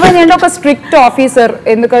ఒకటి అర్థమైంది అంటే ఒక స్ట్రిక్ట్ ఆఫీసర్,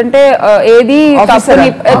 ఎందుకంటే ఏది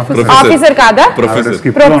ఆఫీసర్ కాదా,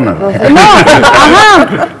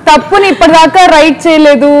 తప్పుని ఇప్పటిదాకా రైట్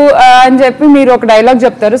చేయలేదు అని చెప్పి మీరు ఒక డైలాగ్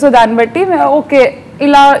చెప్తారు. సో దాన్ని బట్టి ఓకే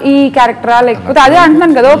ఇలా ఈ క్యారెక్టరా, లేకపోతే అదే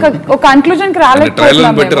అంటున్నాను కదా ఒక కన్క్లూజన్ కి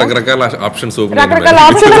రాలేకపోతున్నాం. రకరకాల ఆప్షన్స్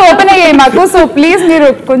ఓపెన్ అయ్యాయి మాకు. సో ప్లీజ్ మీరు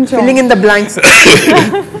కొంచెం filling in the blanks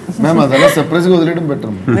ma'am అదలా సర్ప్రైజ్ గా వదిలేయడం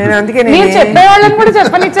బెటర్. నేను అందుకే మీరు చెప్పే వాళ్ళని కూడా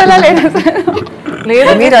చెప్పనిచ్చేలా లేదు,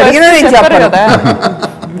 మీరు అడిగినా నేను చెప్పాను కదా.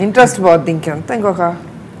 ఇంట్రెస్ట్ పోద్ది ఇంకెంత, ఇంకొక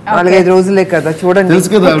 4-5 రోజులే కదా చూడండి. తెలుసు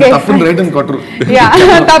కదా తప్పని రైట్ అని కొట్టరు,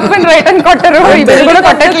 తప్పని రైట్ అని కొట్టరు, ఇది కూడా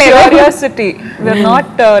కొట్టట్లేదు. Curiosity, we're not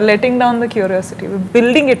letting down the curiosity, we're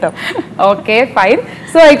building it up. Okay fine.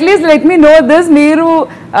 So at least let me no this, మీరు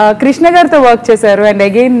కృష్ణ గారితో వర్క్ చేశారు అండ్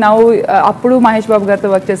అగైన్ నౌ అప్పుడు మహేష్ బాబు గారితో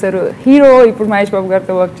వర్క్ చేశారు, హీరో ఇప్పుడు మహేష్ బాబు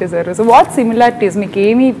గారితో వర్క్ చేశారు. సో వాట్ సిమిలారిటీస్, మీకు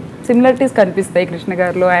ఏమి సిమిలారిటీస్ కనిపిస్తాయి కృష్ణ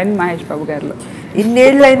గారిలో అండ్ మహేష్ బాబు గారిలో?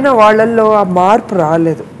 ఇన్నేళ్ళైనా వాళ్ళల్లో ఆ మార్పు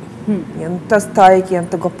రాలేదు. ఎంత స్థాయికి,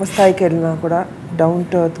 ఎంత గొప్ప స్థాయికి వెళ్ళినా కూడా డౌన్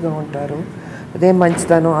టు ఎర్త్గా ఉంటారు. అదే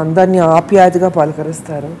మంచితనం, అందరినీ ఆప్యాయతగా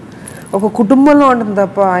పలకరిస్తారు. ఒక కుటుంబంలో ఉంటుంది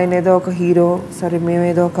తప్ప ఆయన ఏదో ఒక హీరో, సరే మేము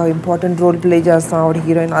ఏదో ఒక ఇంపార్టెంట్ రోల్ ప్లే చేస్తాం, ఆవిడ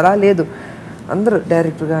హీరోయిన్, అలా లేదు. అందరూ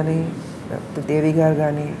డైరెక్టర్ కానీ, దేవి గారు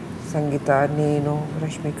కానీ, సంగీత, నేను,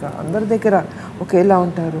 రష్మిక, అందరి దగ్గర ఒకేలా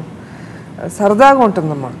ఉంటారు. సరదాగా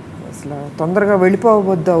ఉంటుందమ్మా, అసలు తొందరగా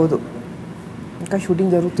వెళ్ళిపోవద్దు అవదు. ఇంకా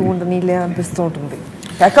షూటింగ్ జరుగుతూ ఉండనీలే అనిపిస్తూ ఉంటుంది.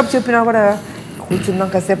 ప్యాకప్ చెప్పినా కూడా కూర్చుందాం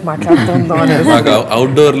కాసేపు మాట్లాడుతుందాం అని.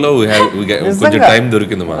 అవుట్డోర్ లో కొంచెం టైం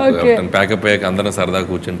దొరికింది మాకు, ప్యాకప్ అయ్యాక అందరం సరదా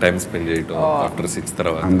కూర్చొని టైం స్పెండ్ చేయటం. ఆఫ్టర్ 6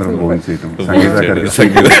 తర్వాత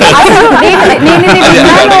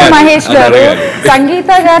మహేష్ గారు సంగీత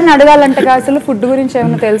గారిని అడగాలంట అసలు ఫుడ్ గురించి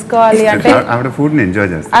ఏమైనా తెలుసుకోవాలి అంటే ఆవిడ ఫుడ్ ని ఎంజాయ్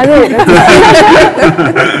చేస్తారు. అదే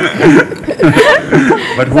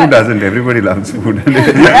but who doesn't, everybody loves food.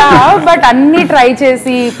 But అన్ని ట్రై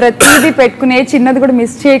చేసి ప్రతిదీ పెట్టుకునే, చిన్నది కూడా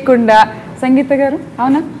మిస్ చేయకుండా. సంగీత గారు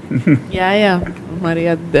అవునా? యా మరి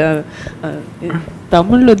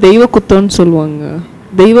தமிழ்ல தெய்வ குத்தம்னு சொல்லுவாங்க.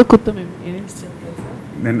 தெய்வ குத்தம்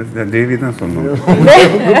దేవి தான் சொல்லுவோம்.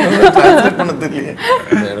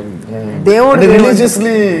 దేవుడు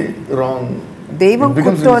రిలీజియస్లీ రాంగ్. தெய்வம்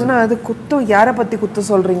குத்தம் அண்ணா, அது குத்தம் யாரை பத்தி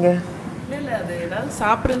குத்தம் சொல்றீங்க?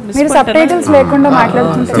 మీరు సబ్ టైటిల్స్ లేకుండా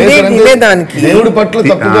మాట్లాడుతుంటారు. దేవుడి పట్ల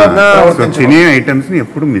తప్పుగా తినే ఐటమ్స్ ని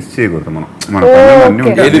ఎప్పుడు మిస్ చేయకూడదు మనం. మన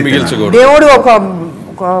దేవుడు ఒక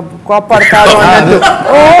కోపడతాడు అన్నట్టు.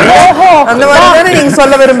 అందువల్ల నీకు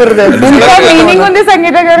சொல்ல விரும்புறது ఇంకో మీనింగ్ ఉంది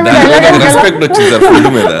సంగీత గారు. రెస్పెక్ట్ వచ్చింది సార్ ఫుడ్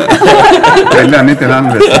మీద. అన్ని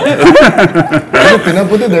తినాలి,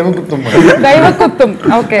 తినకపోతే దైవకుత్తం. దైవకుత్తం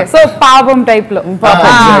ఓకే. సో పాపం టైప్ లో.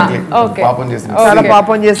 ఓకే పాపం చేసిన, చాలా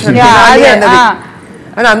పాపం చేసిన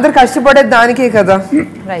అని అందరు కష్టపడేది దానికే కదా.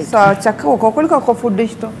 చక్కగా ఒక్కొక్కరికి ఒక్కొక్క ఫుడ్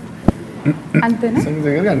ఇష్టం, అంతేనా?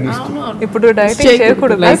 ఇప్పుడు డైటింగ్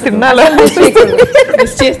చేయకూడదు, తినాలి.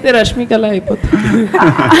 మిస్ చేస్తే రష్మికలా అయిపోతుంది.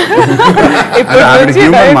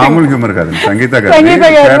 మామూలు హ్యూమర్ కాదు సంగీత గారు.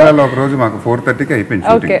 కేరళలో ఒక రోజు మాకు 4:30కి అయిపోయింది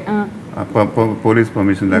షూటింగ్, పోలీస్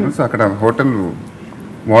పర్మిషన్ లేకుండా. సో అక్కడ హోటల్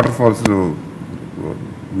వాటర్ ఫాల్స్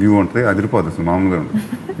వ్యూ ఉంటుంది, అదిరిపోతుంది అసలు, మామూలుగా ఉంటుంది.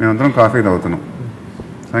 మేమందరం కాఫీ తాగుతున్నాం.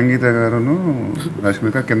 సంగీత గారును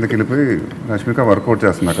రష్మిక కిందకి వెళ్ళిపోయి రష్మిక వర్కౌట్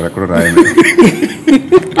చేస్తుంది అక్కడెక్కడో రాయని.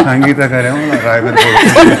 సంగీత గారేమో రాయమని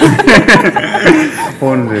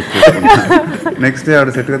ఫోన్ నెక్స్ట్ డే ఆవిడ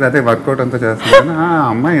సెట్ కదా అదే వర్కౌట్ అంతా చేస్తుంది.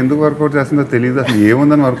 అమ్మాయి ఎందుకు వర్కౌట్ చేస్తుందో తెలియదు, అసలు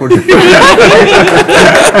ఏముందని వర్కౌట్ చేస్తుంది.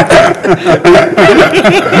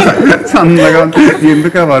 సన్నగా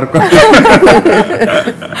ఎందుకు ఆ వర్కౌట్.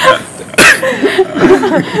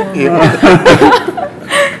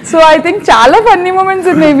 సో ఐ థింక్ చాలా ఫన్నీ మూమెంట్స్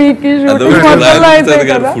ఉన్నాయి మీకు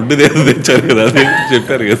ఫుడ్ తెచ్చారు కదా,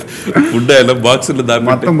 చెప్పారు కదా ఫుడ్ అయినా బాక్స్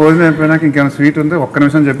మొత్తం భోజనం అయిపోయినాక ఇంకేమైనా స్వీట్ ఉంటే ఒక్క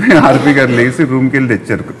నిమిషం చెప్పి ఆర్పి గారు లేసి రూమ్కి వెళ్ళి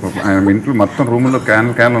తెచ్చారు. ఆయన ఇంట్లో మొత్తం రూమ్లో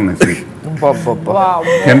క్యాన్లు ఉన్నాయి స్వీట్.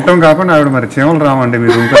 తింటాం కాకుండా ఆవిడ మరి చీమలు రావండి మీ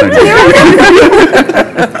రూమ్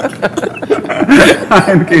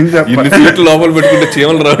ఆయనకి ఏం చెప్పాలి, స్వీట్ లోపల పెట్టుకుంటే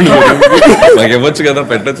చీమలు రావండి మాకు ఇవ్వచ్చు కదా,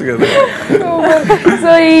 పెట్టచ్చు కదా.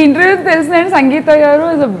 సో ఈ ఇంటర్వ్యూ తెలిసిన సంగీత గారు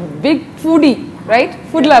is a big foodie, right?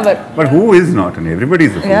 Food lover. But who is not and everybody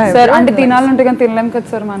is sir. అంటే తినాలంటే కానీ తినలేం కదా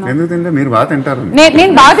సార్ మనం. ఎందుకు తింటే మీరు బాగా తింటారు.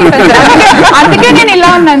 నేను బాగా తింటాను సార్, అందుకే నేను ఇలా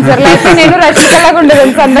ఉన్నాను సార్. లేకపోతే నేను రష్మికలాగా ఉండదు,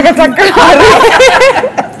 సన్నగా చక్కగా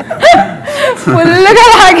ఫుల్గా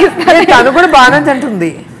లాగిస్తాను. తను కూడా బాగానే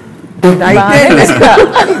తింటుంది,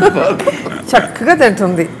 చక్కగా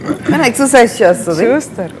తింటుంది, కానీ ఎక్సర్సైజ్ చేస్తుంది,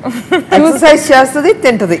 చూస్తారు ఎక్సర్సైజ్ చేస్తుంది,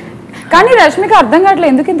 తింటది. కానీ రష్మిక అర్థం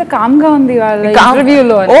కావట్లేదు ఎందుకు ఇంత కామ్ గా ఉంది వాళ్ళ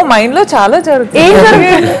ఇంటర్వ్యూలో. ఓ మైండ్ లో చాలా జరుగుతుంది.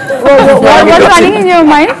 ఏం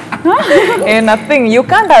mind? Nothing. You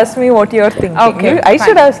can't ask me what you're thinking. Okay, I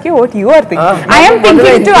should ask you what you are thinking. I am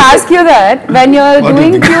thinking to ask you that when you're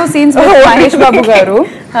doing few scenes with Mahesh Babu garu,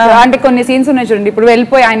 అంటే కొన్ని scenes ఉన్నాయి చూడండి, ఇప్పుడు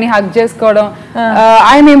వెళ్ళిపోయి ఆయన్ని hug చేసుకోవడం,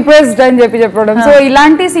 I'm impressed అని చెప్పడం. సో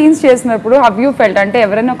ఇలాంటి సీన్స్ చేసినప్పుడు హౌ యూ ఫెల్ట్? అంటే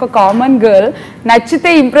ఎవరైనా ఒక కామన్ గర్ల్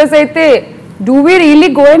నచ్చితే ఇంప్రెస్ అయితే do we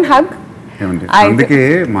really go and hug? అందుకే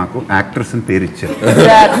మాకు యాక్టర్స్ అని పేరు ఇచ్చారు.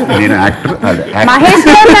 నేను యాక్టర్, మహేష్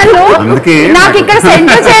గారు అందుకే నాకు ఇక్కడ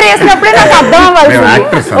సెంటర్ చైర్ వేసినప్పుడే నాకు అర్థం అవ్వాలి,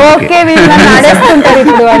 ఓకే వీళ్ళు నన్ను ఆడేసుకుంటారు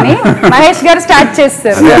ఇప్పుడు అని మహేష్ గారు స్టార్ట్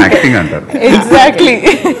చేస్తారు. యాక్టింగ్ అంటారు. Exactly.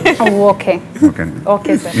 Okay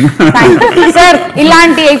okay sir. Sir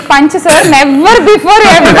ఇలాంటి పంచ్ సార్ నెవర్ బిఫోర్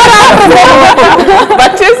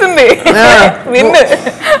వచ్చేసింది విన్.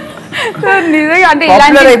 నిజంగా అంటే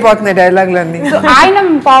అయిపోతున్నాయి డైలాగ్లన్నీ. ఆయన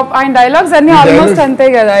డైలాగ్స్ అన్ని ఆల్మోస్ట్ అంతే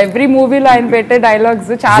కదా, ఎవ్రీ మూవీలో ఆయన పెట్టే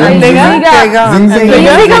డైలాగ్స్ చాలా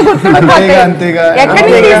ఎక్కడి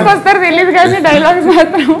నుంచి తీసుకొస్తారు తెలియదు కానీ డైలాగ్స్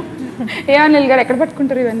మాత్రం ఏమని గారు ఎక్కడ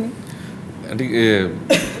పట్టుకుంటారు ఇవన్నీ? అంటే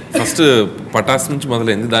ఫస్ట్ పటాస్ నుంచి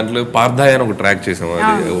మొదలైంది, దాంట్లో పార్థాయ అని ఒక ట్రాక్ చేసాం,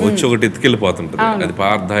 అది వచ్చి ఒకటి ఎత్తుకెళ్ళిపోతుంటది, అది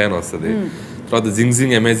పార్థాయ అని వస్తుంది. తర్వాత జింగ్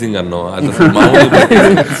జింగ్ అమేజింగ్ అన్నాం, అది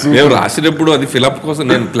అసలు మేము రాసేటప్పుడు అది ఫిలప్ కోసం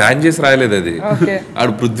నేను ప్లాన్ చేసి రాయలేదు. అది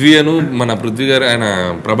ఆడు పృథ్వీ అను మన పృథ్వీ గారు ఆయన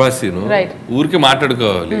ప్రభాసిను ఊరికే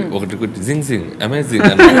మాట్లాడుకోవాలి, ఒకటి జింగ్ జింగ్ అమేజింగ్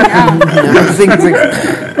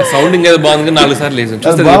సౌండింగ్ ఏదో బాగుంది, 4 సార్లు వేసాం.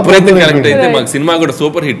 చూస్తే ఎప్పుడైతే కరెక్ట్ అయితే మాకు సినిమా కూడా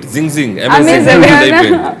సూపర్ హిట్, జింగ్ జింగ్ అమేజింగ్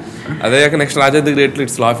అయిపోయింది. అదే next Raja the great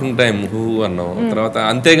it's laughing time who అన్నాం. తర్వాత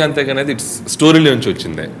అంతేగా అనేది ఇట్స్ స్టోరీలో నుంచి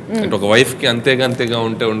వచ్చింది. అంటే ఒక వైఫ్ కి అంతేగా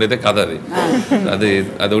ఉండేదే కథ, అది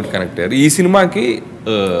ఒకటి కనెక్ట్ అయ్యారు. ఈ సినిమాకి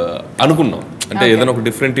అనుకున్నాం అంటే ఏదైనా ఒక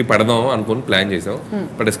డిఫరెంట్ పెడదాం అనుకుని ప్లాన్ చేసాం,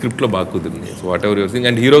 బట్ స్క్రిప్ట్ లో బాగా కుదిరింది. So what ever your thing.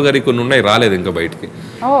 And hero గారికి కొన్ని ఉన్నాయి రాలేదు ఇంకా బయటికి,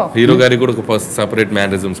 హీరో గారికి కూడా ఒక సపరేట్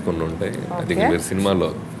మేనరిజమ్స్ కొన్ని ఉంటాయి. ఐ థింక్ మీరు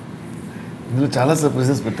సినిమాలో చాలా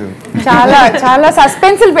సర్ప్రైజెస్ పెట్టారు, చాలా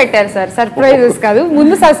సస్పెన్స్లు పెట్టారు సార్. సర్ప్రైజెస్ కాదు,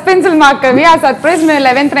 ముందు సస్పెన్స్లు మాకు అవి, ఆ సర్ప్రైజ్ మేము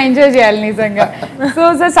 11th ఎంజాయ్ చేయాలి నిజంగా. So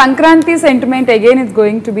sir Sankranti sentiment again it's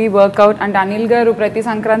going to be work out. అంటే అనిల్ గారు ప్రతి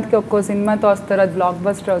సంక్రాంతికి ఒక్కో సినిమాతో వస్తారు, అది బ్లాక్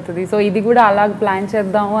బస్టర్ అవుతుంది. సో ఇది కూడా అలా ప్లాన్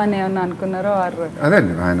చేద్దాము అని ఏమన్నా అనుకున్నారో? అదే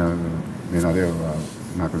ఆయన నేను అదే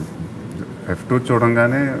నాకు F2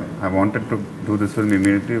 చూడంగానే I wanted to do this film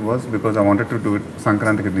immediately was because I wanted to do it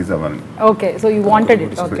సంక్రాంతికి రిలీజ్ అవ్వాలి. Okay, so you wanted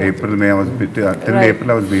it. Okay. So April, May I was till April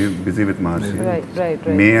I was busy with Maharshi. Right.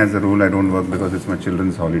 May as a rule I don't work because it's my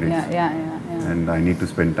children's holidays. Yeah. And I need to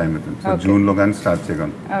spend time with them. So June లో గాని start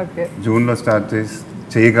చేయగలను. Okay. June లో start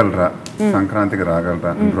చేయగలరా, సంక్రాంతికి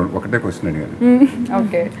రాగలరా ఒకటే question అడిగాను.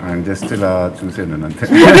 Okay. ఆయన జస్ట్ ఇలా చూసాను అంతే.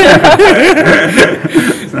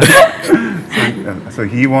 So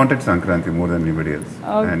he wanted Sankranti more than anybody else.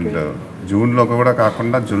 Okay. And June lo kuda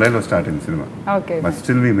kaakunda July lo start in cinema. Okay. But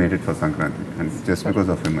still we made it for Sankranti, and it's just because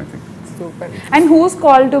of him I think. Super. And who's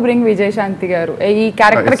called to bring Vijayashanthi garu? Ee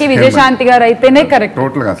character ki Vijayashanthi garu aitene correct.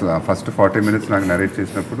 Total ga asla first 40 minutes నాకు narrate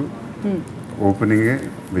చేసినప్పుడు opening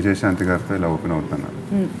Vijayashanti గారితో ఇలా open అవుతున్నారు.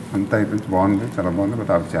 అంతా అయిపోయింది, బాగుంది, చాలా బాగుంది,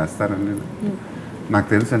 బట్ అవి చేస్తారండి నాకు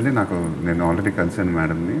తెలుసు అండి, నేను ఆల్రెడీ కలిసాను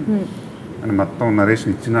మేడంని అని మొత్తం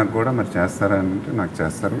నరేషన్ ఇచ్చినాక కూడా మరి చేస్తారా అంటే నాకు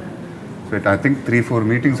చేస్తారు. సో ఐ థింక్ 3-4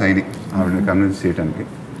 మీటింగ్స్ అయినాయి ఆవిడని కన్విన్స్ చేయడానికి.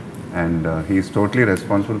 And he's totally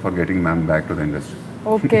responsible for getting ma'am back to the industry.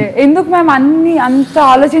 Okay, ఎందుకు మ్యామ్ అన్ని అంత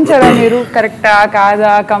ఆలోచించారా మీరు? కరెక్టా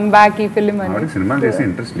కాదా కమ్ బ్యాక్ ఈ ఫిలిం అని? సినిమాలు చేసే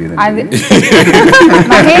ఇంట్రెస్ట్ లేదు. అదే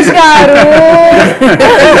మహేష్ గారు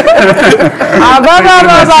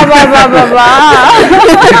అబాబాబాబాబాబా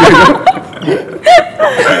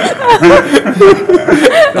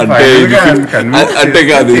అంటే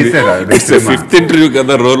కాదు, ఫిఫ్త్ ఇంటర్వ్యూ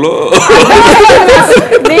కదా రోలో.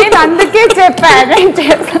 నేను అందుకే చెప్పాను.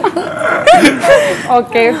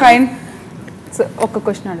 Okay fine. సో ఒక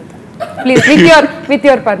క్వశ్చన్ అడుగుతాను please, with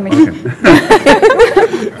your permission.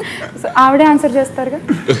 So ఆవిడే ఆన్సర్ చేస్తారుగా?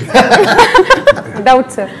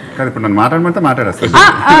 Doubt sir. కాదు, ఇప్పుడు నన్ను మాట్లాడమంటే మాట్లాడేస్తాను.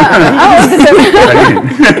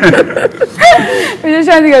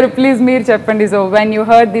 విజయశాంతి గారు ప్లీజ్ మీరు చెప్పండి. So when you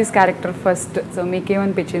heard this character first, so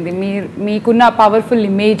మీకేమనిపించింది? మీకున్న పవర్ఫుల్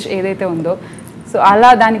ఇమేజ్ ఏదైతే ఉందో, సో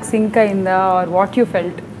అలా దానికి సింక్ అయిందా ఆర్ వాట్ యూ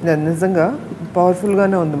ఫెల్ట్? నిజంగా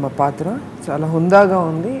పవర్ఫుల్గానే ఉంది మా పాత్ర, చాలా హుందాగా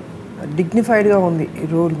ఉంది, డిగ్నిఫైడ్గా ఉంది. ఈ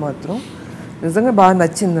రోల్ మాత్రం నిజంగా బాగా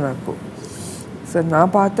నచ్చింది నాకు. సో నా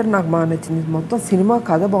పాత్ర నాకు బాగా నచ్చింది. మొత్తం సినిమా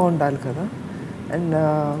కథ బాగుండాలి కదా, అండ్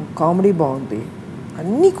కామెడీ బాగుంది,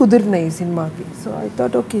 అన్నీ కుదిరినాయి ఈ సినిమాకి. సో ఐ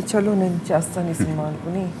థాట్ ఓకే చలో నేను చేస్తాను ఈ సినిమా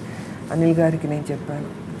అనుకుని అనిల్ గారికి నేను చెప్పాను,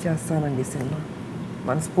 చేస్తానండి ఈ సినిమా,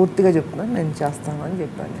 మనస్ఫూర్తిగా చెప్తున్నాను, నేను చేస్తాను అని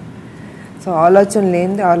చెప్పాను. సో ఆలోచన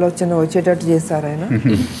లేనిది ఆలోచన వచ్చేటట్టు చేశారు ఆయన.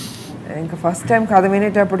 ఇంకా ఫస్ట్ టైం కథ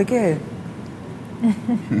వినేటప్పటికే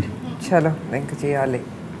చలో ఇంకా చేయాలి,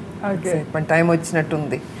 మన టైం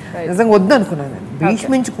వచ్చినట్టుంది. నిజంగా వద్దు అనుకున్నాను,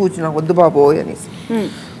 భీష్మించి కూర్చున్నా వద్దు బాబోయ్ అనేసి.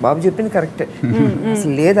 బాబు చెప్పింది కరెక్టే,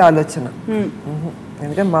 అసలు లేదు ఆలోచన.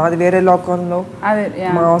 ఎందుకంటే మాది వేరే లోకంలో,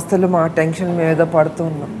 మా అవస్థలు మా టెన్షన్ మీద పడుతూ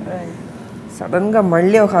ఉన్నాం. సడన్గా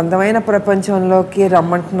మళ్ళీ ఒక అందమైన ప్రపంచంలోకి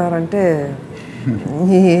రమ్మంటున్నారంటే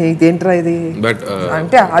ఇదేంట్రా ఇది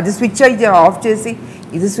అంటే, అది స్విచ్ అయితే ఆఫ్ చేసి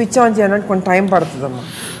ఇది స్విచ్ ఆన్ చేయాలంటే కొంచెం టైం పడుతుందమ్మా,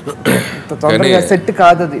 తొందరగా సెట్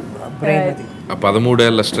కాదు అది బ్రెయిన్. అది ఆ 13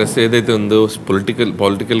 ఏళ్ల స్ట్రెస్ ఏదైతే ఉందో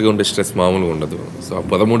పొలిటికల్గా ఉండే స్ట్రెస్ మామూలుగా ఉండదు. సో ఆ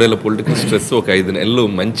 13 ఏళ్ల పొలిటికల్ స్ట్రెస్ ఒక 5 నెలలు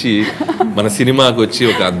మంచి మన సినిమాకి వచ్చి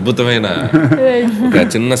ఒక అద్భుతమైన ఒక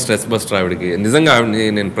చిన్న స్ట్రెస్ బస్టర్ ఆవిడకి. నిజంగా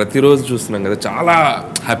నేను ప్రతిరోజు చూస్తున్నాం కదా, చాలా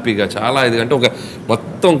హ్యాపీగా, చాలా ఇది అంటే ఒక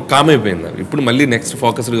మొత్తం కామ్ అయిపోయింది. ఇప్పుడు మళ్ళీ నెక్స్ట్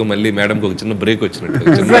ఫోకస్డ్గా మళ్ళీ మేడంకి ఒక చిన్న బ్రేక్ వచ్చినట్టు.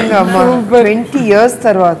 20 years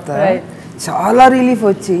తర్వాత చాలా రిలీఫ్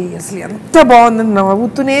వచ్చి అసలు ఎంత బాగుందని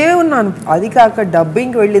నవ్వుతూనే ఉన్నాను. అది కాక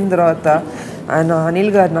డబ్బింగ్కి వెళ్ళిన తర్వాత ఆయన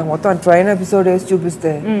అనిల్ గారు నాకు మొత్తం ట్రైన్ ఎపిసోడ్ వేసి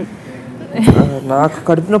చూపిస్తే నాకు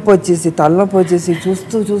కడుపు నొప్పి వచ్చేసి తలనొప్పి వచ్చేసి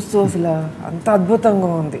చూస్తూ చూస్తూ అసలు అంత అద్భుతంగా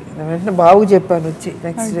ఉంది. నేను వెంటనే బాబు చెప్పాను వచ్చి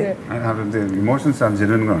నెక్స్ట్ డే. ఎమోషన్స్ చాలా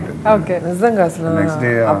జెన్యూన్ గా ఉంటాయి నిజంగా అసలు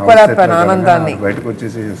అప్పలేపాను ఆనందాన్ని. బయటకు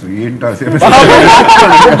వచ్చేసి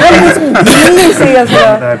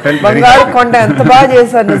అసలు బంగారు కొండ ఎంత బాగా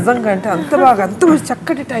చేశారు నిజంగా, అంటే అంత బాగా, అంత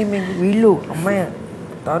చక్కటి టైమింగ్. వీళ్ళు అమ్మాయి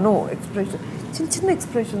తను ఎక్స్ప్రెషన్, చిన్న చిన్న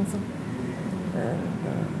ఎక్స్ప్రెషన్స్.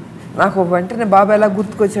 నాకు వెంటనే బాబా ఎలా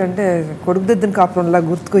గుర్తుకొచ్చా అంటే కొడుకు దిద్దని కాపురంలా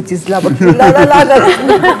గుర్తుకొచ్చేసి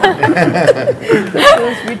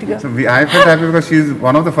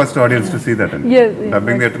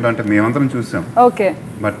మేమందరం చూసాం.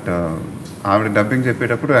 బట్ ఆవిడ డబ్బింగ్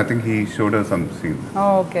చెప్పేటప్పుడు I think he showed some scene.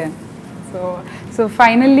 Okay, so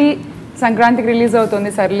finally సంక్రాంతికి రిలీజ్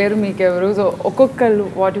అవుతుంది సరిలేరు మీకెవరు. సో ఒక్కొక్కరు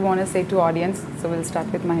what you want to say to audience. So will start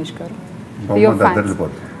with Mahesh గారు.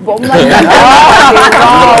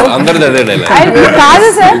 కాదు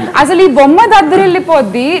సార్, అసలు ఈ బొమ్మ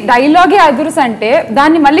దద్దరిల్లిపోద్ది డైలాగే అదుర్స్ అంటే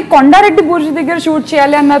దాన్ని మళ్ళీ కొండారెడ్డి బుర్జి దగ్గర షూట్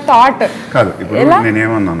చేయాలి అన్న థాట్ కాదు. ఇప్పుడు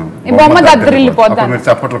నేనేమన్నాను, ఈ బొమ్మ దద్దరిల్లిపోద్ది.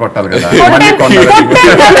 చప్పట్లు కొట్టాలి కదా,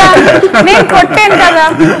 నేను కొట్టాను కదా,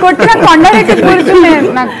 కొట్టిన కొండారెడ్డి బుర్జి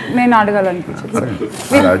నేను అడగాలనిపించింది.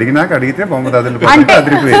 అడిగినాక అడిగితే బొమ్మ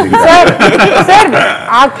దద్దరిల్లిపోయింది. సార్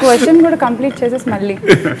ఆ క్వశ్చన్ కూడా కంప్లీట్ చేసేసి మళ్ళీ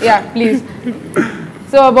యా ప్లీజ్.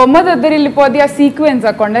 సో బొమ్మ దద్దరిల్లిపోద్ది ఆ సీక్వెన్స్,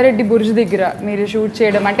 ఆ కొండారెడ్డి బుర్జ్ దగ్గర మీరు షూట్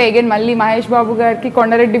చేయడం అంటే అగైన్ మళ్ళీ మహేష్ బాబు గారికి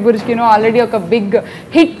కొండారెడ్డి బుర్జ్కినో ఆల్రెడీ ఒక బిగ్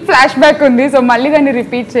హిట్ ఫ్లాష్ బ్యాక్ ఉంది. సో మళ్ళీ దాన్ని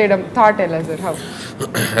రిపీట్ చేయడం థాట్ ఎలా సార్? హౌ?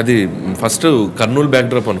 అది ఫస్ట్ కర్నూలు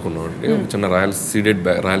బ్యాక్డ్రాప్ అనుకున్నాం అండి, చిన్న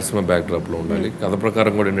రాయలసీమ బ్యాక్డ్రాప్లో ఉండాలి. కథ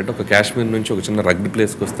ప్రకారం కూడా ఏంటంటే ఒక కాశ్మీర్ నుంచి ఒక చిన్న రగ్డ్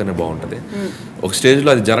ప్లేస్కి వస్తేనే బాగుంటుంది. ఒక స్టేజ్లో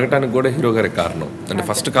అది జరగడానికి కూడా హీరో గారి కారణం. అంటే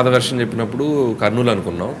ఫస్ట్ కథ వెర్షన్ చెప్పినప్పుడు కర్నూలు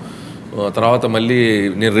అనుకున్నాం, తర్వాత మళ్ళీ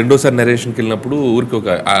నేను రెండోసారి నరేషన్కి వెళ్ళినప్పుడు ఊరికి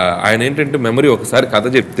ఆయన ఏంటంటే మెమరీ, ఒకసారి కథ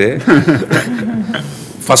చెప్తే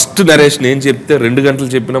ఫస్ట్ నరేషన్ ఏం చెప్తే 2 గంటలు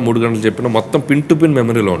చెప్పినా 3 గంటలు చెప్పినా మొత్తం పిన్ టు పిన్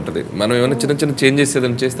మెమరీలో ఉంటుంది. మనం ఏమైనా చిన్న చిన్న చేంజెస్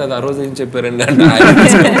ఏదైనా చేస్తే అది ఆ రోజు ఏం చెప్పారండి అంటే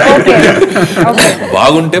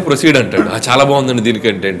బాగుంటే ప్రొసీడ్ అంటాడు, చాలా బాగుందండి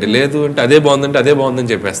దీనికంటే అంటే, లేదు అంటే అదే బాగుందంటే అదే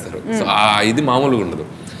బాగుందని చెప్పేస్తారు. సో ఇది మామూలుగా ఉండదు.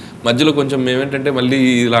 మధ్యలో కొంచెం మేమేంటంటే మళ్ళీ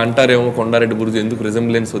ఇలా అంటారేమో కొండారెడ్డి బురుజు ఎందుకు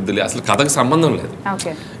రిజంబ్లెన్స్ వద్దులే, అసలు కథకు సంబంధం లేదు,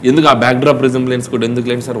 ఎందుకు ఆ బ్యాక్ డ్రాప్ రిజంబ్లెన్స్ కూడా ఎందుకు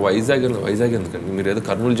లేదు సార్, వైజాగ్ ఎందుకండి, మీరు ఏదో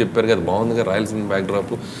కర్నూలు చెప్పారు కదా బాగుందిగా రాయలసీమ బ్యాక్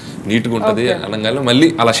డ్రాప్ నీట్గా ఉంటుంది అనగానే మళ్ళీ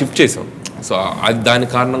అలా షిఫ్ట్ చేసాం. సో అది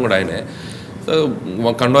దానికి కారణం కూడా ఆయనే. సో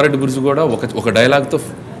కొండారెడ్డి బురుజు కూడా ఒక డైలాగ్తో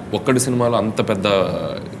ఒక్కడి సినిమాలో అంత పెద్ద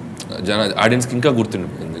ఆడియన్స్కి ఇంకా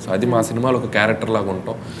గుర్తుండిపోయింది. సో అది మా సినిమాలో ఒక క్యారెక్టర్ లాగా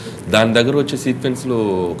ఉంటాం. దాని దగ్గర వచ్చే సీక్వెన్స్లు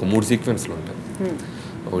ఒక 3 సీక్వెన్స్లు ఉంటాయి.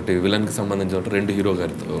 ఒకటి విలన్కి సంబంధించిన ఒకటి, 2 హీరో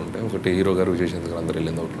గారితో ఉంటాయి, ఒకటి హీరో గారు విజయశాంతి గారు అందరూ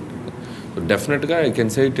వెళ్ళింది ఒకటి ఉంటుంది. సో డెఫినెట్గా I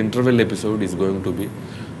can say it interval episode is going to be.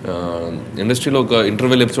 ఇండస్ట్రీలో ఒక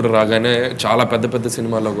ఇంటర్వెల్ ఎపిసోడ్ రాగానే చాలా పెద్ద పెద్ద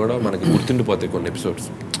సినిమాల్లో కూడా మనకి గుర్తుండిపోతాయి కొన్ని ఎపిసోడ్స్.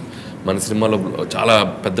 మన సినిమాలో చాలా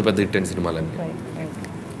పెద్ద పెద్ద హిట్ అయిన సినిమాలన్నీ,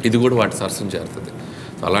 ఇది కూడా వాటి సరసన చేరుతుంది.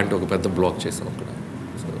 సో అలాంటి ఒక పెద్ద బ్లాక్ చేసాం అక్కడ.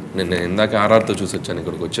 సో నేను ఇందాక ఆర్ఆర్తో చూసి వచ్చాను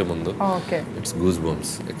ఇక్కడికి వచ్చే ముందు. It's goose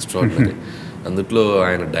bumps, extraordinary. అందుట్లో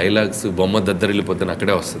ఆయన డైలాగ్స్ బొమ్మ దద్దరిల్లిపోతే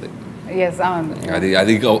అక్కడే వస్తుంది. అది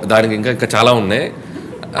అది దానికి ఇంకా చాలా ఉన్నాయి,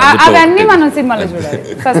 అవన్నీ మనం సినిమాలో చూడాలి.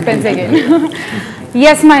 Suspense again.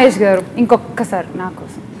 ఎస్ మహేష్ గారు, ఇంకొకసారి నా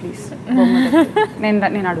కోసం ప్లీజ్.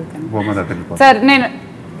 నేను అడుగుతాను సార్, నేను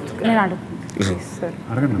అడుగుతాను సార్.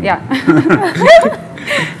 యా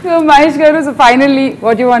మహేష్ గారు, so finally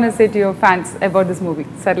what you want to say to your fans about this movie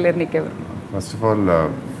Sarileru Neekevvaru? First of all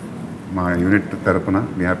మా యూనిట్ తరపున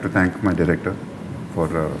we have to thank my director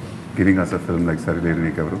for giving us a film like Sarileru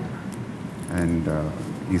Neekevvaru. And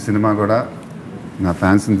ఈ cinema కూడా నా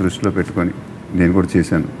ఫ్యాన్స్ని దృష్టిలో పెట్టుకొని నేను కూడా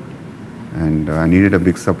చేశాను. And I needed a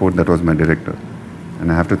big support, that was my director. And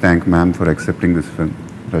I have to thank ma'am for accepting this film.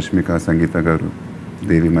 Rashmika, సంగీత గారు,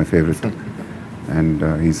 దేవి my favourite. And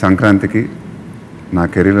ఈ సంక్రాంతికి నా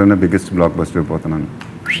కెరీర్లోనే బిగ్గెస్ట్ బ్లాక్ బస్టర్ అయిపోతున్నాను.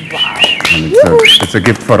 It's a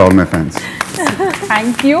gift for all my fans.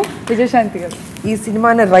 Thank you. Vijayashanti గారు, ఈ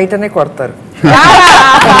సినిమాని right అనే కొడతారు.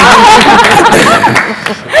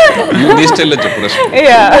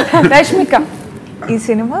 రష్మిక, ఈ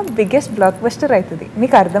సినిమా బిగ్గెస్ట్ బ్లాక్ బస్టర్ అవుతుంది,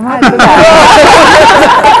 మీకు అర్థమవుతుంది.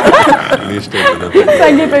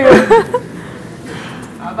 సంగీత గారు,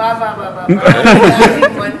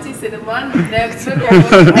 మంచి సినిమా.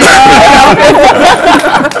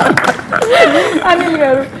 అనిల్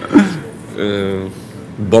గారు,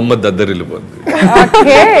 బొమ్మ దద్దరిల్లిపోద్ది.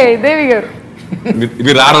 ఓకే. దేవి గారు,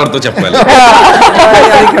 మీరు ఆర్ఆర్తో చెప్పాలి.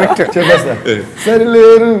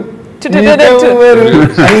 సరిలేరు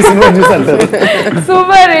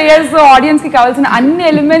సూపర్. సో ఆడియన్స్ కి కావాల్సిన అన్ని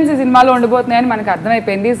ఎలిమెంట్స్ ఈ సినిమాలో ఉండబోతున్నాయని మనకు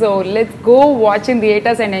అర్థమైపోయింది. So let's go watch in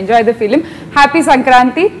theatres and enjoy the film. Happy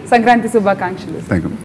Sankranti, Sankranti శుభాకాంక్షలు.